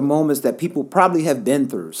exaggerate the moments that people probably have been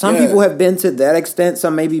through. Some Yeah. people have been to that extent.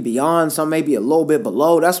 Some may be beyond. Some may be a little bit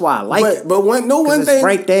below. That's why I like it. But one 'Cause thing it's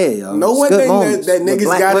right there, yo. No It's one good thing moments that with niggas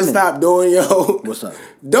black gotta women. stop doing, yo. What's up?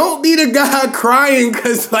 Don't be the guy crying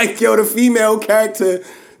because, like, yo, the female character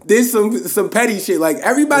did some petty shit. Like,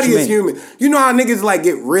 everybody What you is mean? human. You know how niggas, like,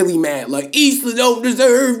 get really mad. Like, Issa don't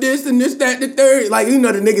deserve this and this, that, and the third. Like, you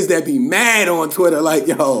know the niggas that be mad on Twitter. Like,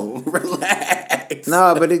 yo, relax.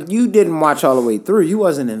 No, but you didn't watch all the way through. You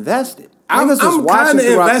wasn't invested. I'm Niggas was kind watching of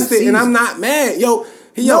throughout the invested and season. I'm not mad. Yo,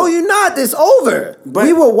 No, you're not. It's over. But-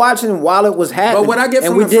 we were watching while it was happening. But what I get and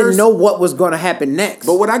from we the didn't first- know what was going to happen next.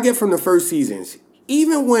 But what I get from the first seasons,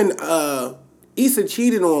 even when Issa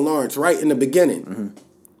cheated on Lawrence right in the beginning,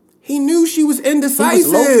 he knew she was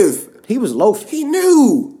indecisive. He was loafing. He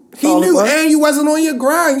knew. He all it knew, was. and you wasn't on your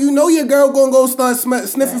grind. You know your girl gonna go start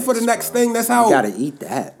sniffing for the next thing. That's how. You gotta eat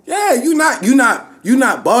that. Yeah, you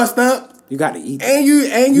not bossed up, You gotta eat that.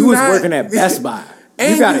 and you was not, working at Best Buy.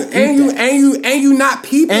 And You gotta eat that. and you not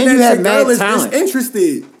peeping And that you your had girl mad is talent.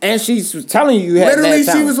 disinterested. And she's telling you had Literally, mad she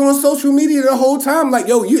talent. was on social media the whole time. Like,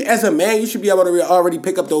 yo, you as a man, you should be able to already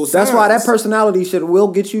pick up those That's signs. why that personality shit will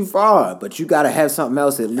get you far, but you gotta have something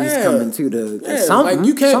else at least Yeah. coming to the Yeah, something. like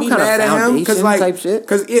you can't some be kind mad of at him foundation because like type shit.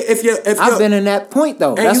 Because if you I've been in that point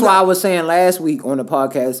though. And That's you why got- I was saying last week on the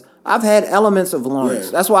podcast. I've had elements of Lawrence.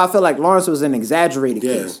 Yeah. That's why I feel like Lawrence was an exaggerated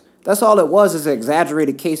Yeah. case. That's all it was. Is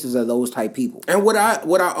exaggerated cases of those type people. And what I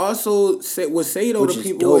also would say though Which to is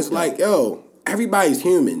people dope, is like, yo, everybody's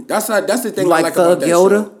human. That's the thing You I like like about Thug that Yoda?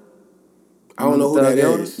 show. I don't know who Thug that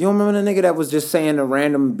Yoda? is. You don't remember the nigga that was just saying the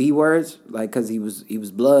random B words, like because he was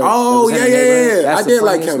blood. Oh, that was in yeah, the yeah, neighborhood? yeah. That's I the did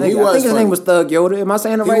like funniest him. He nigga. I was think his funny. name was Thug Yoda. Am I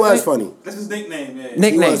saying the He right was thing? funny. that's his nickname, man.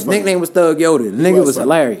 Nickname. was funny. Nickname was Thug Yoda. The nigga was was funny.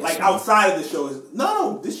 hilarious. Like outside of the show,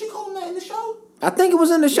 no, did she call him that in the show? I think it was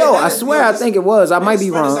in the show. that I is- swear, yeah, I think it was. I might be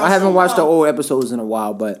spread this wrong. out I haven't so watched the wild. old episodes in a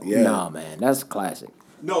while, but Yeah. nah, man, that's classic.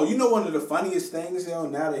 No, you know one of the funniest things, yo,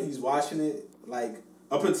 now that he's watching it, like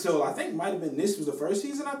up until I think might have been this was the first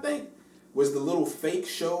season, I think, was the little fake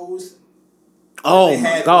shows. Oh They my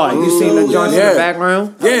had God, you seen the joints in Yeah. the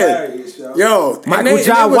background? Yeah. Hilarious, yo. Yo, and Michael they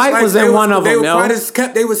Jai White was they in one of they them, were yo. quite as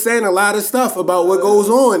kept. They were saying a lot of stuff about what goes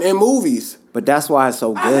on in movies. But that's why it's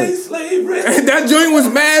so I hate good. slavery. That joint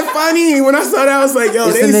was mad funny. When I saw that, I was like, yo,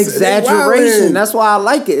 It's they an they exaggeration. wildin'. That's why I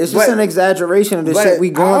like it. It's just But- an exaggeration of the shit we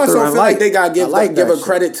I going also through in feel life. like they gotta give I like give that a shit.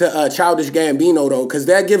 credit to Childish Gambino though, because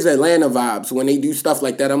that gives Atlanta vibes when they do stuff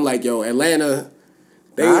like that. I'm like, yo, Atlanta.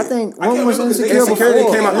 They, I think I when can't was remember 'cause they Insecure Insecure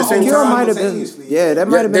before? came out the same Insecure time. might have been. Simultaneously. Yeah, that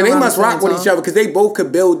might have been. then they around must the rock same with time. each other because they both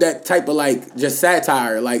could build that type of like just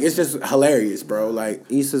satire. Like it's just hilarious, bro. Like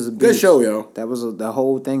Issa's a good beast. show, yo. That was the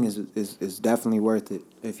whole thing is definitely worth it.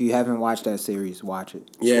 If you haven't watched that series, watch it.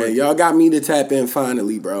 It's Yeah, worth it. y'all got me to tap in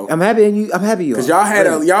finally, bro. I'm happy you. I'm happy you. Because are. y'all had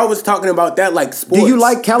Really. y'all was talking about that like sports. Do you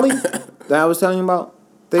like Kelly? That I was telling you about.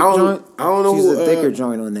 Thick I don't- joint. I don't know She's who, a thicker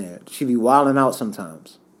joint on there. She be wilding out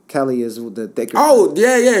sometimes. Kelly is the thicker. Oh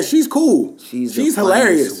yeah, she's cool. she's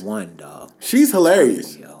hilarious. funniest one, dog. She's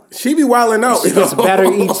hilarious. Yo. She be wilding out. She gets better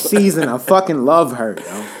each season. I fucking love her,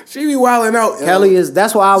 yo. She be wilding out. yo. Kelly is.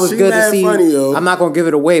 That's why I was She good to mad see. funny, yo. I'm not gonna give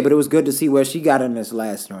it away, but it was good to see where she got in this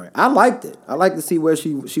last story. I liked it. I liked to see where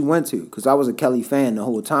she went to because I was a Kelly fan the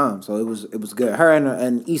whole time, so it was good. Her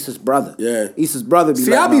and Issa's brother. Yeah. Issa's brother. Be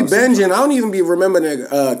See, I be letting out some- binging. I don't even be remembering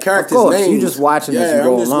the characters' Of course, names. you just watching yeah, as you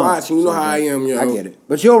go I'm just along. watching. You know So, how I am, yo. I get it,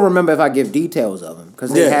 but you'll remember if I give details of them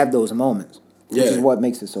because they Yeah. have those moments, which Yeah. is what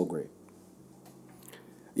makes it so great.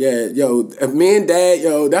 Yeah, yo, if me and Dad,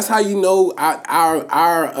 yo, that's how you know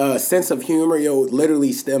our sense of humor, yo,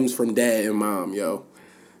 literally stems from Dad and Mom, yo.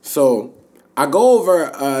 So I go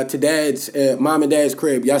over to Dad's, Mom and Dad's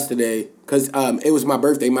crib yesterday because it was my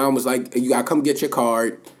birthday. Mom was like, "You gotta come get your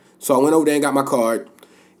card." So I went over there and got my card,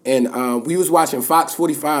 and we was watching Fox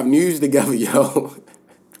 45 News together, yo.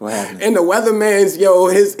 What happened? And the weatherman's, yo,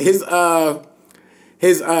 his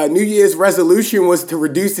New Year's resolution was to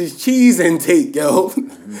reduce his cheese intake, yo.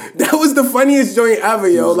 That was the funniest joint ever,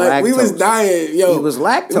 yo. Like, we was dying, yo. He was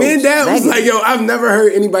lactose. Me and Dad was Negative. like, yo, I've never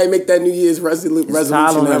heard anybody make that New Year's resolution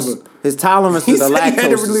ever. His tolerance to He the said he had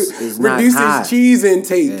to lactose is not reduce high. his cheese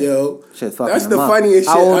intake, yo. Shit fucking That's him the up. funniest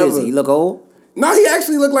How shit old ever. is he? He look old? No, he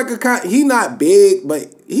actually looked like he not big,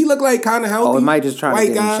 but he looked like kind of healthy. Oh, he might just try to white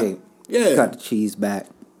get guy. in shape. Yeah. Cut the cheese back.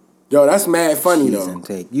 Yo, that's mad funny, Cheese though.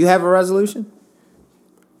 intake. You have a resolution?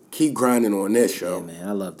 Keep grinding on this, yo. Yeah, man,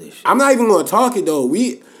 I love this shit. I'm not even gonna talk it though.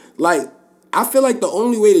 I feel like the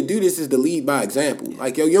only way to do this is to lead by example.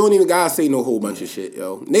 Like, yo, you don't even gotta say no whole bunch of shit,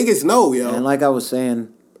 yo. Niggas know, yo. And like I was saying,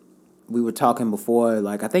 we were talking before,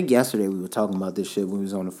 like I think yesterday we were talking about this shit when we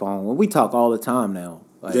was on the phone. Well, we talk all the time now.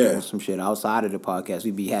 Like Yeah. on some shit outside of the podcast.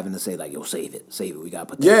 We be having to say like, yo, save it. We gotta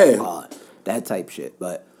put that in the pod. That type shit.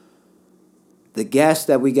 But the guests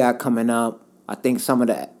that we got coming up, I think some of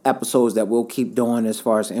the episodes that we'll keep doing as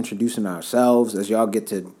far as introducing ourselves as y'all get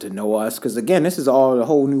to know us. Because, again, this is all a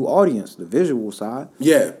whole new audience, the visual side.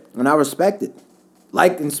 Yeah. And I respect it.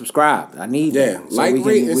 Like and subscribe. I need that. So like,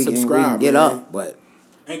 rate, and subscribe, we can get man. up, but...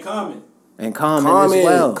 And comment. And comment as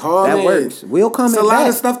well. Comment. That works. We'll comment back. It's a lot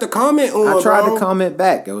of stuff to comment on, I tried bro. to comment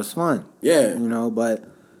back. It was fun. Yeah. You know, but,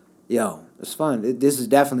 yo, it's fun. This is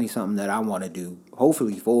definitely something that I want to do,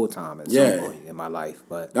 hopefully full-time at some point in my life.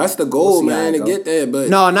 But that's the goal, see how man, it to go. get there. But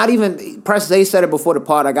no, not even. Press Zay said it before the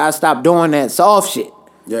pod. I gotta stop doing that soft shit.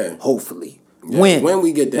 Yeah. Hopefully. Yeah. When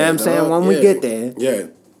we get there. You know what I'm saying? When we get there, Yeah.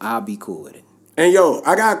 I'll be cool with it. And yo,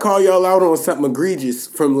 I gotta call y'all out on something egregious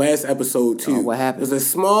from last episode too. Oh, what happened? There's a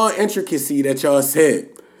small intricacy that y'all said.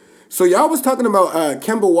 So y'all was talking about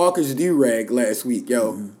Kemba Walker's do-rag last week,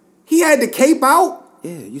 yo. Mm-hmm. He had the cape out.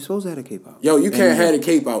 Yeah, you supposed to have a cape out. Yo, you can't have the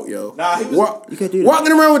cape out, yo. Nah, he was- You can't do that.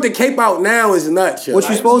 Walking around with the cape out now is nuts, yo. What you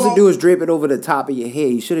Like, supposed to so- do is drape it over the top of your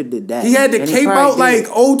head. You should have did that. He had the And cape probably out like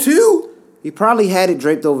did. 02? He probably had it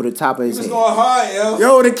draped over the top of his He was head. going hard, yo.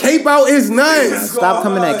 Yo, the cape out is nuts. Stop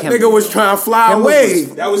coming at Kemba. Nigga was trying to fly Kemba away.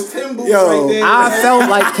 was- That was Tim Boots Yo, right there. I felt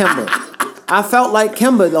like Kimba. I felt like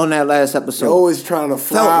Kimba on that last episode. Yo was trying to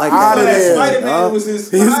fly Felt like out that. of that there. Spider-Man was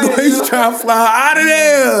inspired. He's trying to fly out of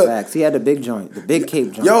there. Facts. He had the big joint, the big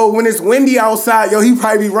cape joint. Yo, when it's windy outside, yo, he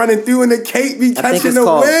probably be running through and the cape be I think catching it's the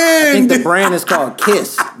called. I think wind. the brand is called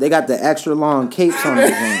Kiss. They got the extra long capes on that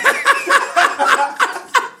joint.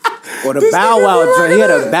 Or the Bow nigga Wow be joint. He had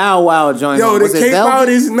a Bow Wow joint. Yo, on. the Was it cape velvet? out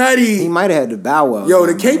is He nutty. might have had the Bow Wow. Yo,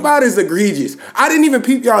 the joint cape on. out is egregious. I didn't even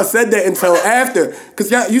peep y'all said that until after. Because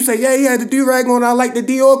you say, yeah, he had the do-rag on. I like the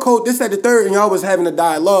Dior coat. This at the third. And y'all was having a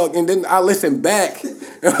dialogue. And then I listened back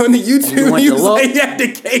on the YouTube. went You to was look. like, yeah,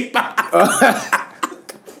 the cape out.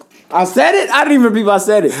 I said it? I didn't even peep I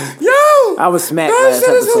said it. Yo. I was smacked That last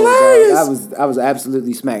shit is episode. hilarious. Dog. I was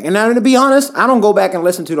absolutely smacked. And now, to be honest, I don't go back and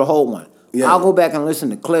listen to the whole one. Yeah. I'll go back and listen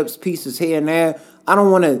to clips, pieces here and there. I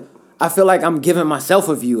don't want to. I feel like I'm giving myself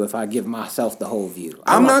a view if I give myself the whole view.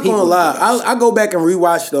 I I'm want not people gonna to lie. do that. I go back and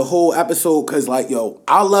rewatch the whole episode because, like, yo,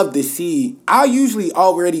 I love to see. I usually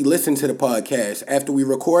already listen to the podcast after we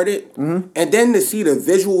record it, and then to see the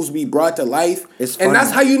visuals be brought to life. It's and funny.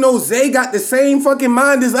 that's how you know Zay got the same fucking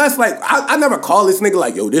mind as us. Like, I never call this nigga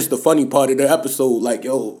like, yo, this the funny part of the episode. Like,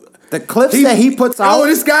 yo. The clips that he puts out. Yo,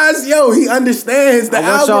 this guy's, he understands the I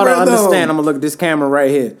want y'all algorithm. to understand. I'm gonna look at this camera right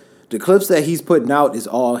here. The clips that he's putting out is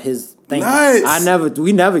all his thing. Nice.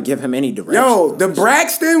 We never give him any direction. Yo, the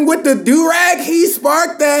Braxton with the do-rag, he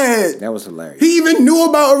sparked that. That was hilarious. He even knew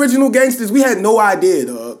about Original Gangsters. We had no idea,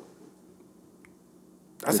 dog.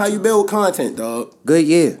 That's how you build content, dog. Good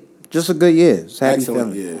year. Just a good year. It's happy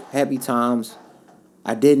Excellent feeling. year. Happy times.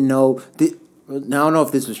 I didn't know. Now, I don't know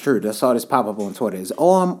if this was true. I saw this pop up on Twitter. Is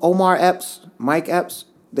Omar Epps, Mike Epps,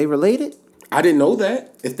 they related? I didn't know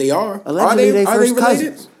that. If they are, Allegedly, they are first they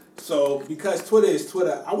related? cousins. So, because Twitter is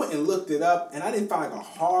Twitter, I went and looked it up, and I didn't find like a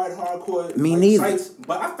hardcore Me like, neither. sites.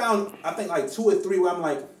 But I found, I think, like 2 or 3 where I'm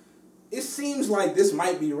like, it seems like this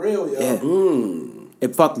might be real, yo. Yeah.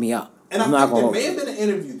 It fucked me up. And I'm I not think there gonna may have been an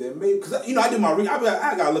interview there, because I do my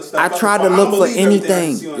I gotta look stuff I up. tried to before- look don't for believe everything I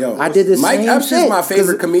anything. see on Yo, the I did the Mike same Epps is shit. my favorite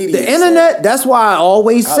 'Cause comedian, The so- internet, that's why I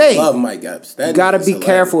always say. I love Mike Epps. That You gotta nigga's be hilarious.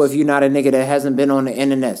 careful if you're not a nigga that hasn't been on the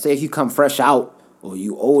internet. Say if you come fresh out or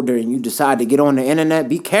you older and you decide to get on the internet,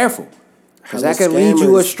 be careful. Because Hella that could lead you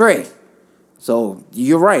scammers. astray. So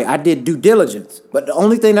you're right. I did due diligence, but the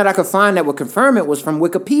only thing that I could find that would confirm it was from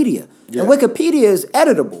Wikipedia, and Wikipedia is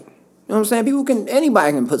editable. You know what I'm saying?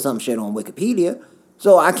 Anybody can put some shit on Wikipedia,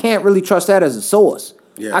 so I can't really trust that as a source.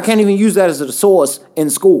 Yeah. I can't even use that as a source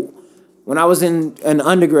in school. When I was in an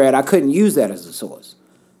undergrad, I couldn't use that as a source.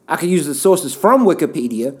 I could use the sources from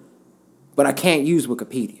Wikipedia, but I can't use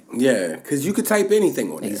Wikipedia. Yeah, because you could type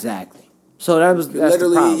anything on there. Exactly. So that's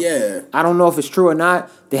literally, the problem. Yeah. I don't know if it's true or not.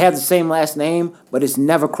 They have the same last name, but it's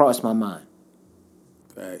never crossed my mind.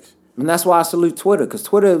 Thanks. And that's why I salute Twitter, because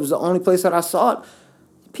Twitter was the only place that I saw it.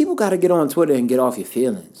 People got to get on Twitter and get off your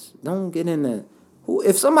feelings. Don't get in there.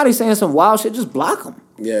 If somebody's saying some wild shit, just block them.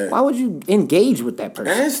 Yeah. Why would you engage with that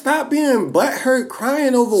person? And stop being butthurt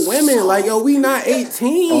crying over women. Like, yo, we not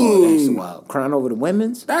 18. Oh, that's wild. Crying over the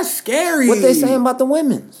women's? That's scary. What they saying about the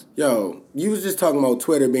women's? Yo, you was just talking about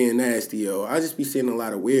Twitter being nasty, yo. I just be seeing a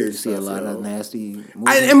lot of weird stuff. See a lot of nasty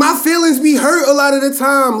and my feelings be hurt a lot of the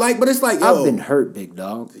time. Like, but it's like, yo. I've been hurt, big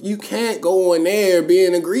dog. You can't go on there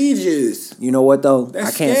being egregious. You know what, though?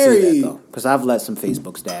 That's I can't scary. say that, though. Because I've let some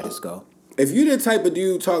Facebook status go. If you the type of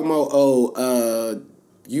dude talking about,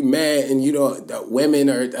 you mad and you know women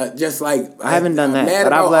are just like I haven't done that, mad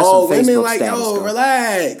but about I've let all some Facebook women like status go.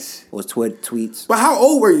 Relax. Or tweets. But how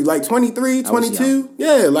old were you? Like 23, 22?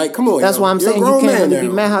 Yeah, like come on. That's why I'm saying you can't really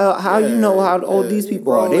be mad. How you know how old these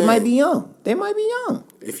people are? They man. might be young. They might be young.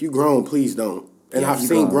 If you grown, please don't. And I've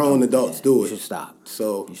seen grown adults do it. You should stop.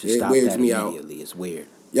 So you should stop weirds that me immediately. out. It's weird.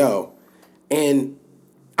 Yo, and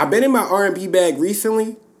I've been in my R&B bag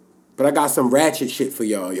recently. But I got some ratchet shit for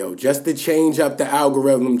y'all, yo. Just to change up the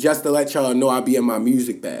algorithm, just to let y'all know I be in my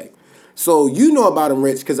music bag. So you know about him,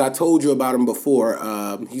 Rich, because I told you about him before.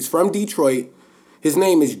 He's from Detroit. His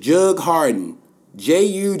name is Jug Harden.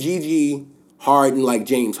 Jugg Harden, like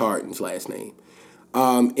James Harden's last name.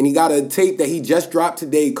 And he got a tape that he just dropped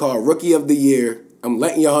today called Rookie of the Year. I'm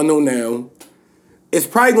letting y'all know now. It's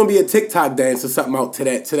probably gonna be a TikTok dance or something out to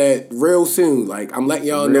that real soon. Like I'm letting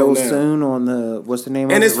y'all know now. Real soon on the what's the name?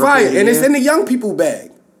 And of it's fire, and it's in the young people bag.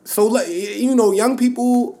 So you know, young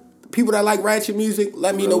people that like ratchet music,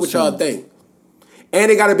 let me know what y'all think. And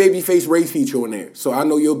they got a Babyface Ray feature on there, so I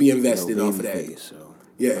know you'll be invested off of that. So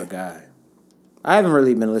yeah, my guy. I haven't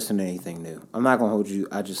really been listening to anything new. I'm not gonna hold you.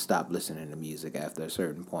 I just stopped listening to music after a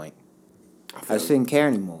certain point. I just didn't care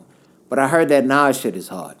anymore. But I heard that Nas shit is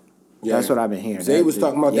hard. Yeah. That's what I've been hearing. Zay was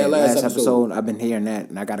talking about that last episode. I've been hearing that,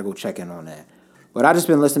 and I got to go check in on that. But I just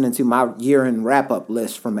been listening to my year-end wrap-up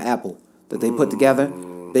list from Apple that they put together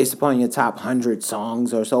based upon your top 100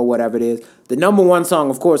 songs or so, whatever it is. The number one song,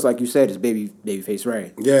 of course, like you said, is Babyface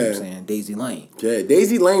Ray. Yeah. You know what I'm saying? Daisy Lane. Yeah,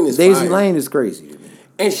 Daisy Lane is Daisy Lane is crazy to me.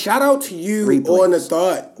 And shout out to you on the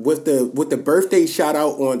thought with the birthday shout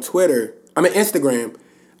out on Instagram.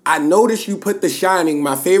 I noticed you put The Shining,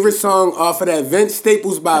 my favorite song, off of that Vince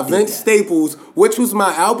Staples by Vince Staples, which was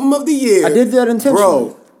my album of the year. I did that intentionally.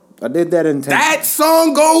 Bro. I did that intentionally. That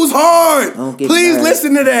song goes hard. Please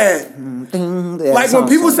listen to that. Like when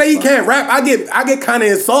people say he can't rap, I get kind of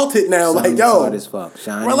insulted now. Like, yo, hard as fuck.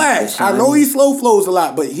 Relax. I know he slow flows a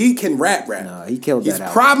lot, but he can rap. No, he killed that.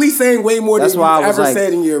 He's probably saying way more than you've ever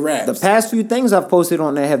said in your raps. The past few things I've posted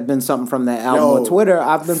on there have been something from that album. On Twitter,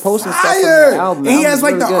 I've been posting stuff from that album. And he has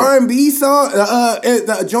like the R&B song,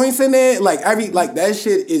 the joints in there. Like that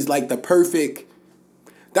shit is like the perfect.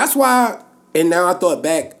 That's why. And now I thought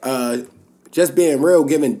back, just being real,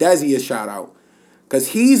 giving Desi a shout out. Because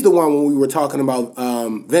he's the one when we were talking about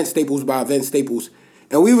Vince Staples by Vince Staples.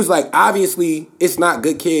 And we was like, obviously, it's not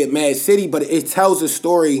Good Kid, Mad City, but it tells a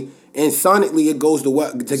story. And sonically, it goes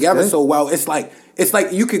together so well. It's like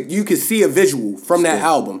you could see a visual from that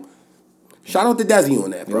album. Shout out to Desi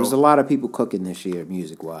on that, bro. There was a lot of people cooking this year,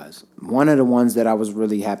 music-wise. One of the ones that I was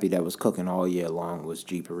really happy that was cooking all year long was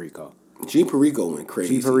G Perico. G Perico went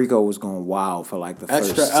crazy. G Perico was going wild for like the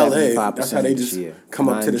first 75% That's how they just come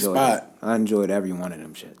up to the spot. I enjoyed every one of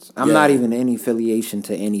them shits. I'm not even any affiliation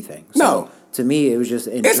to anything. So no. To me, it was just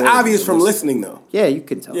it's obvious from listening, though. Yeah, you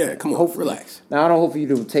can tell. Yeah, come on, hopefully. Relax. Now, I don't hope you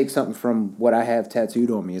to take something from what I have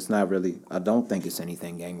tattooed on me. It's not really, I don't think it's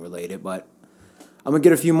anything gang-related, but I'm going to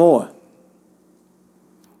get a few more.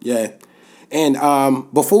 Yeah. And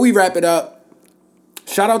before we wrap it up,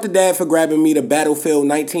 shout out to Dad for grabbing me the Battlefield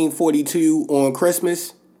 1942 on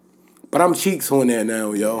Christmas. But I'm cheeks on there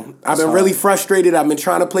now, yo. I've been really frustrated. I've been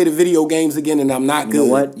trying to play the video games again, and I'm not good. You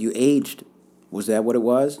know what? You aged. Was that what it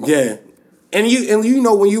was? Yeah. And you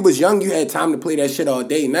know when you was young, you had time to play that shit all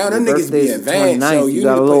day. Now them niggas be advanced, so you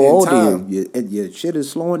got a little older. Your shit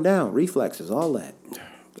is slowing down. Reflexes, all that.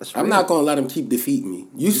 I'm not gonna let him keep defeating me.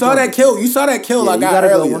 You saw that kill. I got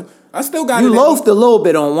earlier. I still got You it. loafed a little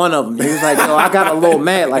bit on one of them. He was like, yo, I got a little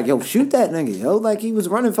mad. Like, yo, shoot that nigga, yo. Like, he was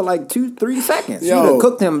running for like 2-3 seconds. Yo. You'd have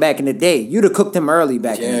cooked him back in the day. You'd have cooked him early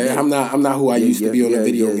back in the day. Yeah, I'm not who I used to be on the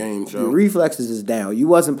video games, yo. Your reflexes is down. You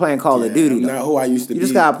wasn't playing Call of Duty. I'm not who I used to be. You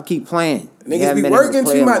just gotta keep playing. Niggas be working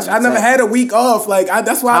too much. I never had a week off. Like,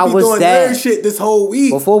 that's why I be doing weird shit this whole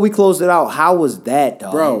week. Before we close it out, how was that,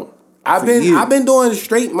 dog? Bro, I've been doing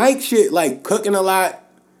straight mic shit, like cooking a lot.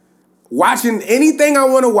 Watching anything I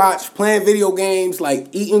want to watch, playing video games, like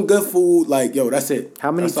eating good food, like, yo, that's it.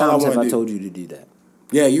 How many times have I told you to do that?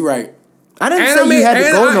 Yeah, you're right. I didn't say you had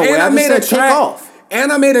to go nowhere. I just said take off.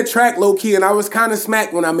 And I made a track low key, and I was kind of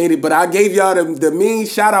smacked when I made it, but I gave y'all the mean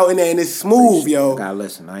shout out in there, and it's smooth, yo. Gotta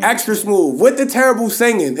listen. Extra smooth with the terrible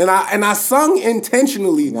singing, and I sung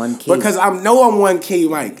intentionally one key because I know I'm one key,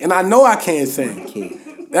 Mike, and I know I can't sing. One key.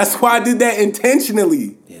 That's why I did that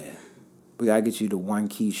intentionally. Yeah. We gotta get you the one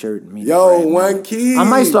key shirt. Yo, one key. I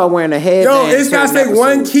might start wearing a headband. Yo, it's gotta say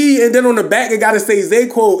one key, and then on the back it gotta say Zay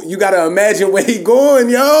quote. You gotta imagine where he going,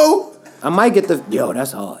 yo. I might get the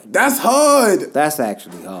that's hard. That's hard. That's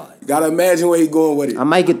actually hard. You gotta imagine where he going with it. I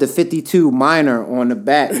might get the 52 minor on the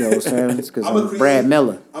back, yo, son. Because I'm Brad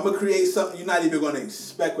Miller. I'm gonna create something you're not even gonna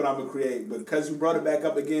expect what I'm gonna create, but because you brought it back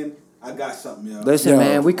up again, I got something, yo. Listen,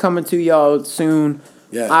 man, we coming to y'all soon.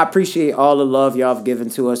 Yeah. I appreciate all the love y'all have given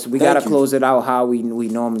to us. We gotta close it out how we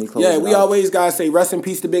normally close it out. Yeah, we always gotta say rest in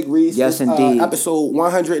peace to Big Reese. Yes, indeed. Episode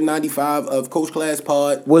 195 of Coach Class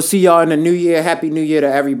Pod. We'll see y'all in the new year. Happy New Year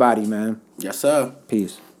to everybody, man. Yes, sir.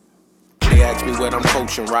 Peace. They asked me what I'm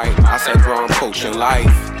coaching, right? I said, bro, I'm coaching life.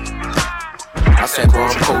 I said, bro,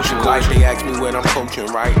 I'm coaching life. They asked me what I'm coaching,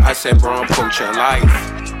 right? I said, bro, I'm coaching life.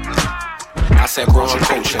 I said, bro, I'm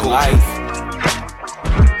coaching life.